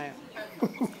 Right.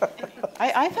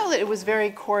 I felt that it was very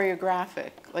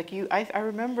choreographic. Like I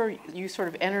remember you sort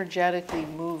of energetically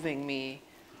moving me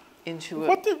into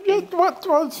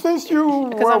since you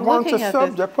were once a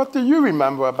subject, what do you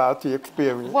remember about the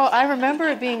experience? Well, I remember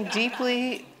it being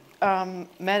deeply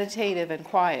meditative and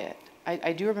quiet.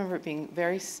 I do remember it being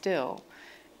very still.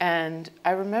 And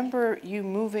I remember you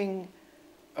moving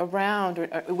around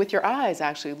with your eyes,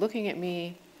 actually, looking at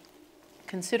me,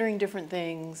 considering different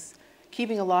things,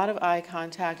 keeping a lot of eye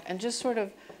contact, and just sort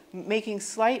of making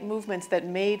slight movements that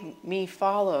made me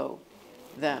follow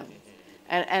them.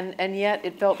 And yet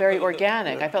it felt very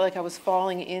organic. I felt like I was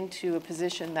falling into a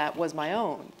position that was my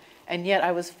own. And yet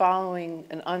I was following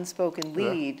an unspoken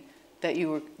lead that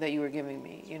you were giving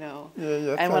me, you know.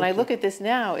 And when I look at this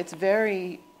now, it's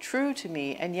very true to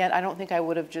me, and yet I don't think I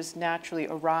would have just naturally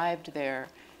arrived there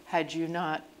had you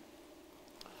not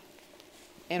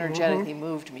energetically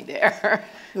moved me there.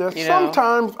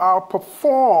 Sometimes I'll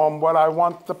perform what I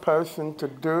want the person to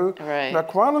do. Right.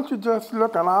 Like, why don't you just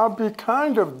look, and I'll be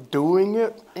kind of doing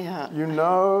it, you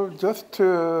know, just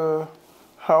to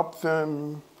help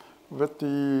them with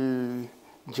the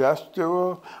gesture.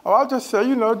 Or I'll just say,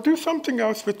 you know, do something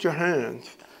else with your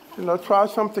hands. You know, try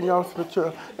something else with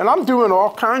your, and I'm doing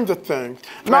all kinds of things.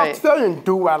 Not saying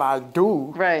do what I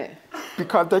do. Right.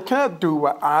 Because they can't do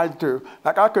what I do.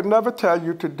 Like, I could never tell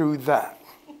you to do that.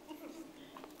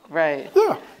 Right.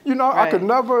 Yeah, you know, I could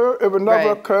never, it would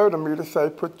never occur to me to say,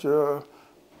 put your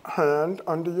hand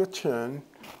under your chin,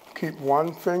 keep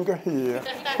one finger here,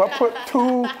 but put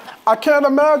two, I can't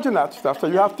imagine that stuff. So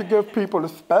you have to give people the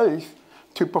space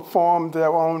to perform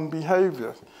their own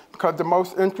behaviors. Because the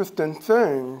most interesting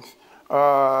things,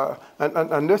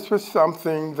 and this was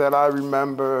something that I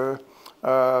remember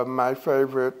my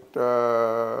favorite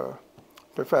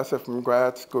professor from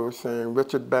grad school saying,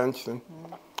 Richard Benson.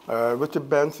 Richard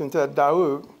Benson said,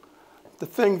 Dawoud, the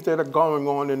things that are going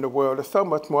on in the world are so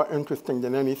much more interesting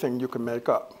than anything you can make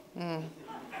up. And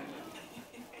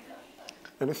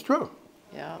it's true.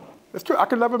 Yeah. It's true. I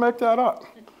could never make that up.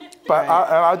 But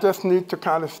I just need to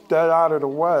kind of stay out of the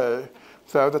way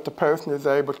so that the person is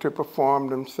able to perform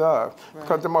themselves.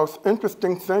 Because the most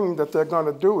interesting thing that they're going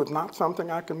to do is not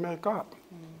something I can make up.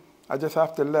 I just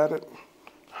have to let it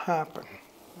happen.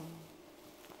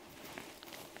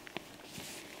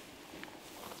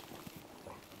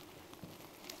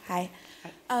 Hi.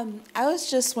 I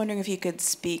was just wondering if you could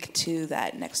speak to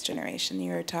that next generation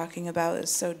you were talking about is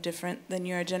so different than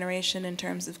your generation in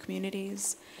terms of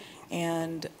communities,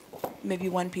 and maybe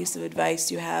one piece of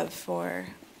advice you have for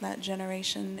that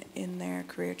generation in their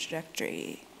career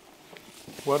trajectory.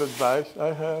 What advice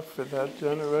I have for that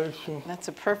generation? That's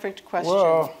a perfect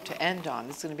question to end on.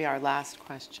 This is going to be our last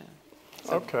question.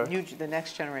 So the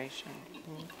next generation.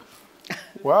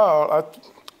 Well,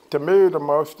 to me, the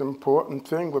most important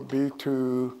thing would be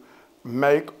to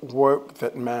make work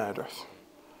that matters.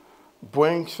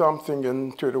 Bring something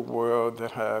into the world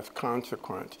that has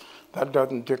consequence. That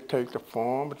doesn't dictate the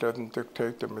form, it doesn't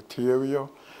dictate the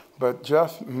material, but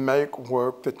just make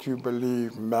work that you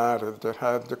believe matters, that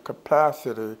has the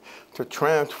capacity to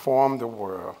transform the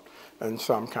world in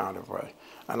some kind of way.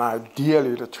 And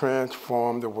ideally to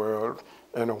transform the world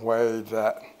in a way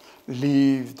that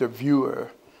leaves the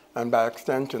viewer, and by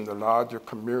extension the larger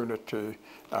community,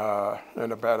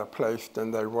 in a better place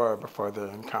than they were before they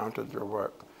encountered your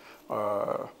work.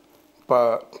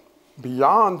 But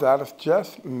beyond that, it's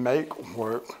just make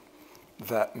work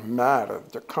that matters,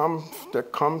 that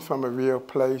comes from a real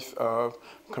place of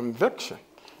conviction.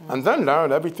 And then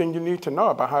learn everything you need to know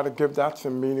about how to give that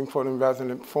some meaningful and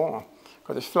resonant form.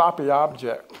 Because a sloppy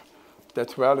object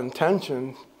that's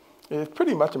well-intentioned is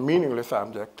pretty much a meaningless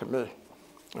object to me.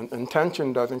 And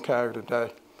intention doesn't carry the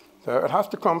day. So it has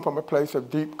to come from a place of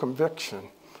deep conviction,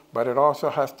 but it also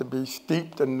has to be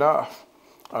steeped enough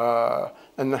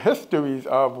in the histories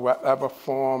of whatever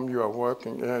form you are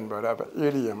working in, whatever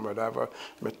idiom, whatever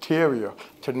material,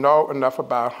 to know enough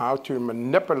about how to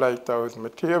manipulate those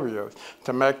materials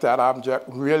to make that object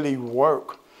really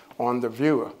work on the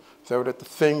viewer, so that the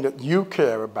thing that you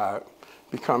care about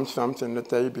becomes something that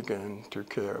they begin to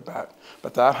care about.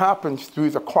 But that happens through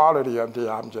the quality of the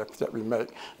objects that we make.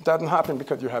 It doesn't happen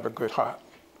because you have a good heart.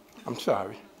 I'm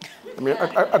sorry. I mean,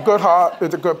 a good heart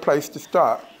is a good place to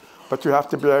start, but you have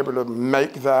to be able to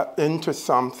make that into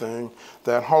something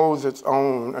that holds its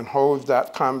own and holds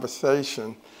that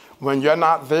conversation when you're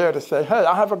not there to say, hey,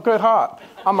 I have a good heart.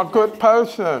 I'm a good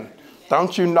person.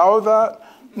 Don't you know that?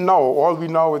 No, all we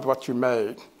know is what you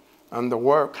made. And the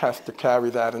work has to carry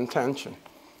that intention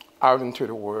out into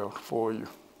the world for you.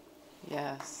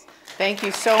 Yes. Thank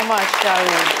you so much, Dawoud.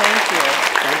 Thank you.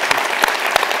 Thank you.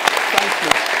 Thank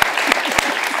you.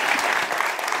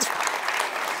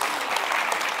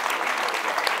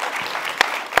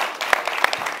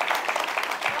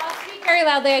 I'll speak very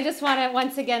loudly. I just want to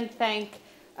once again thank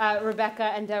Rebecca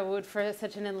and Dawoud for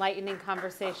such an enlightening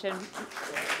conversation.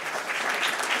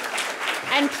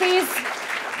 And please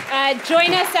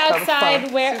join us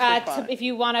outside where, if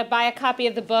you want to buy a copy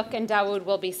of the book, and Dawoud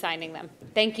will be signing them.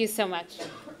 Thank you so much.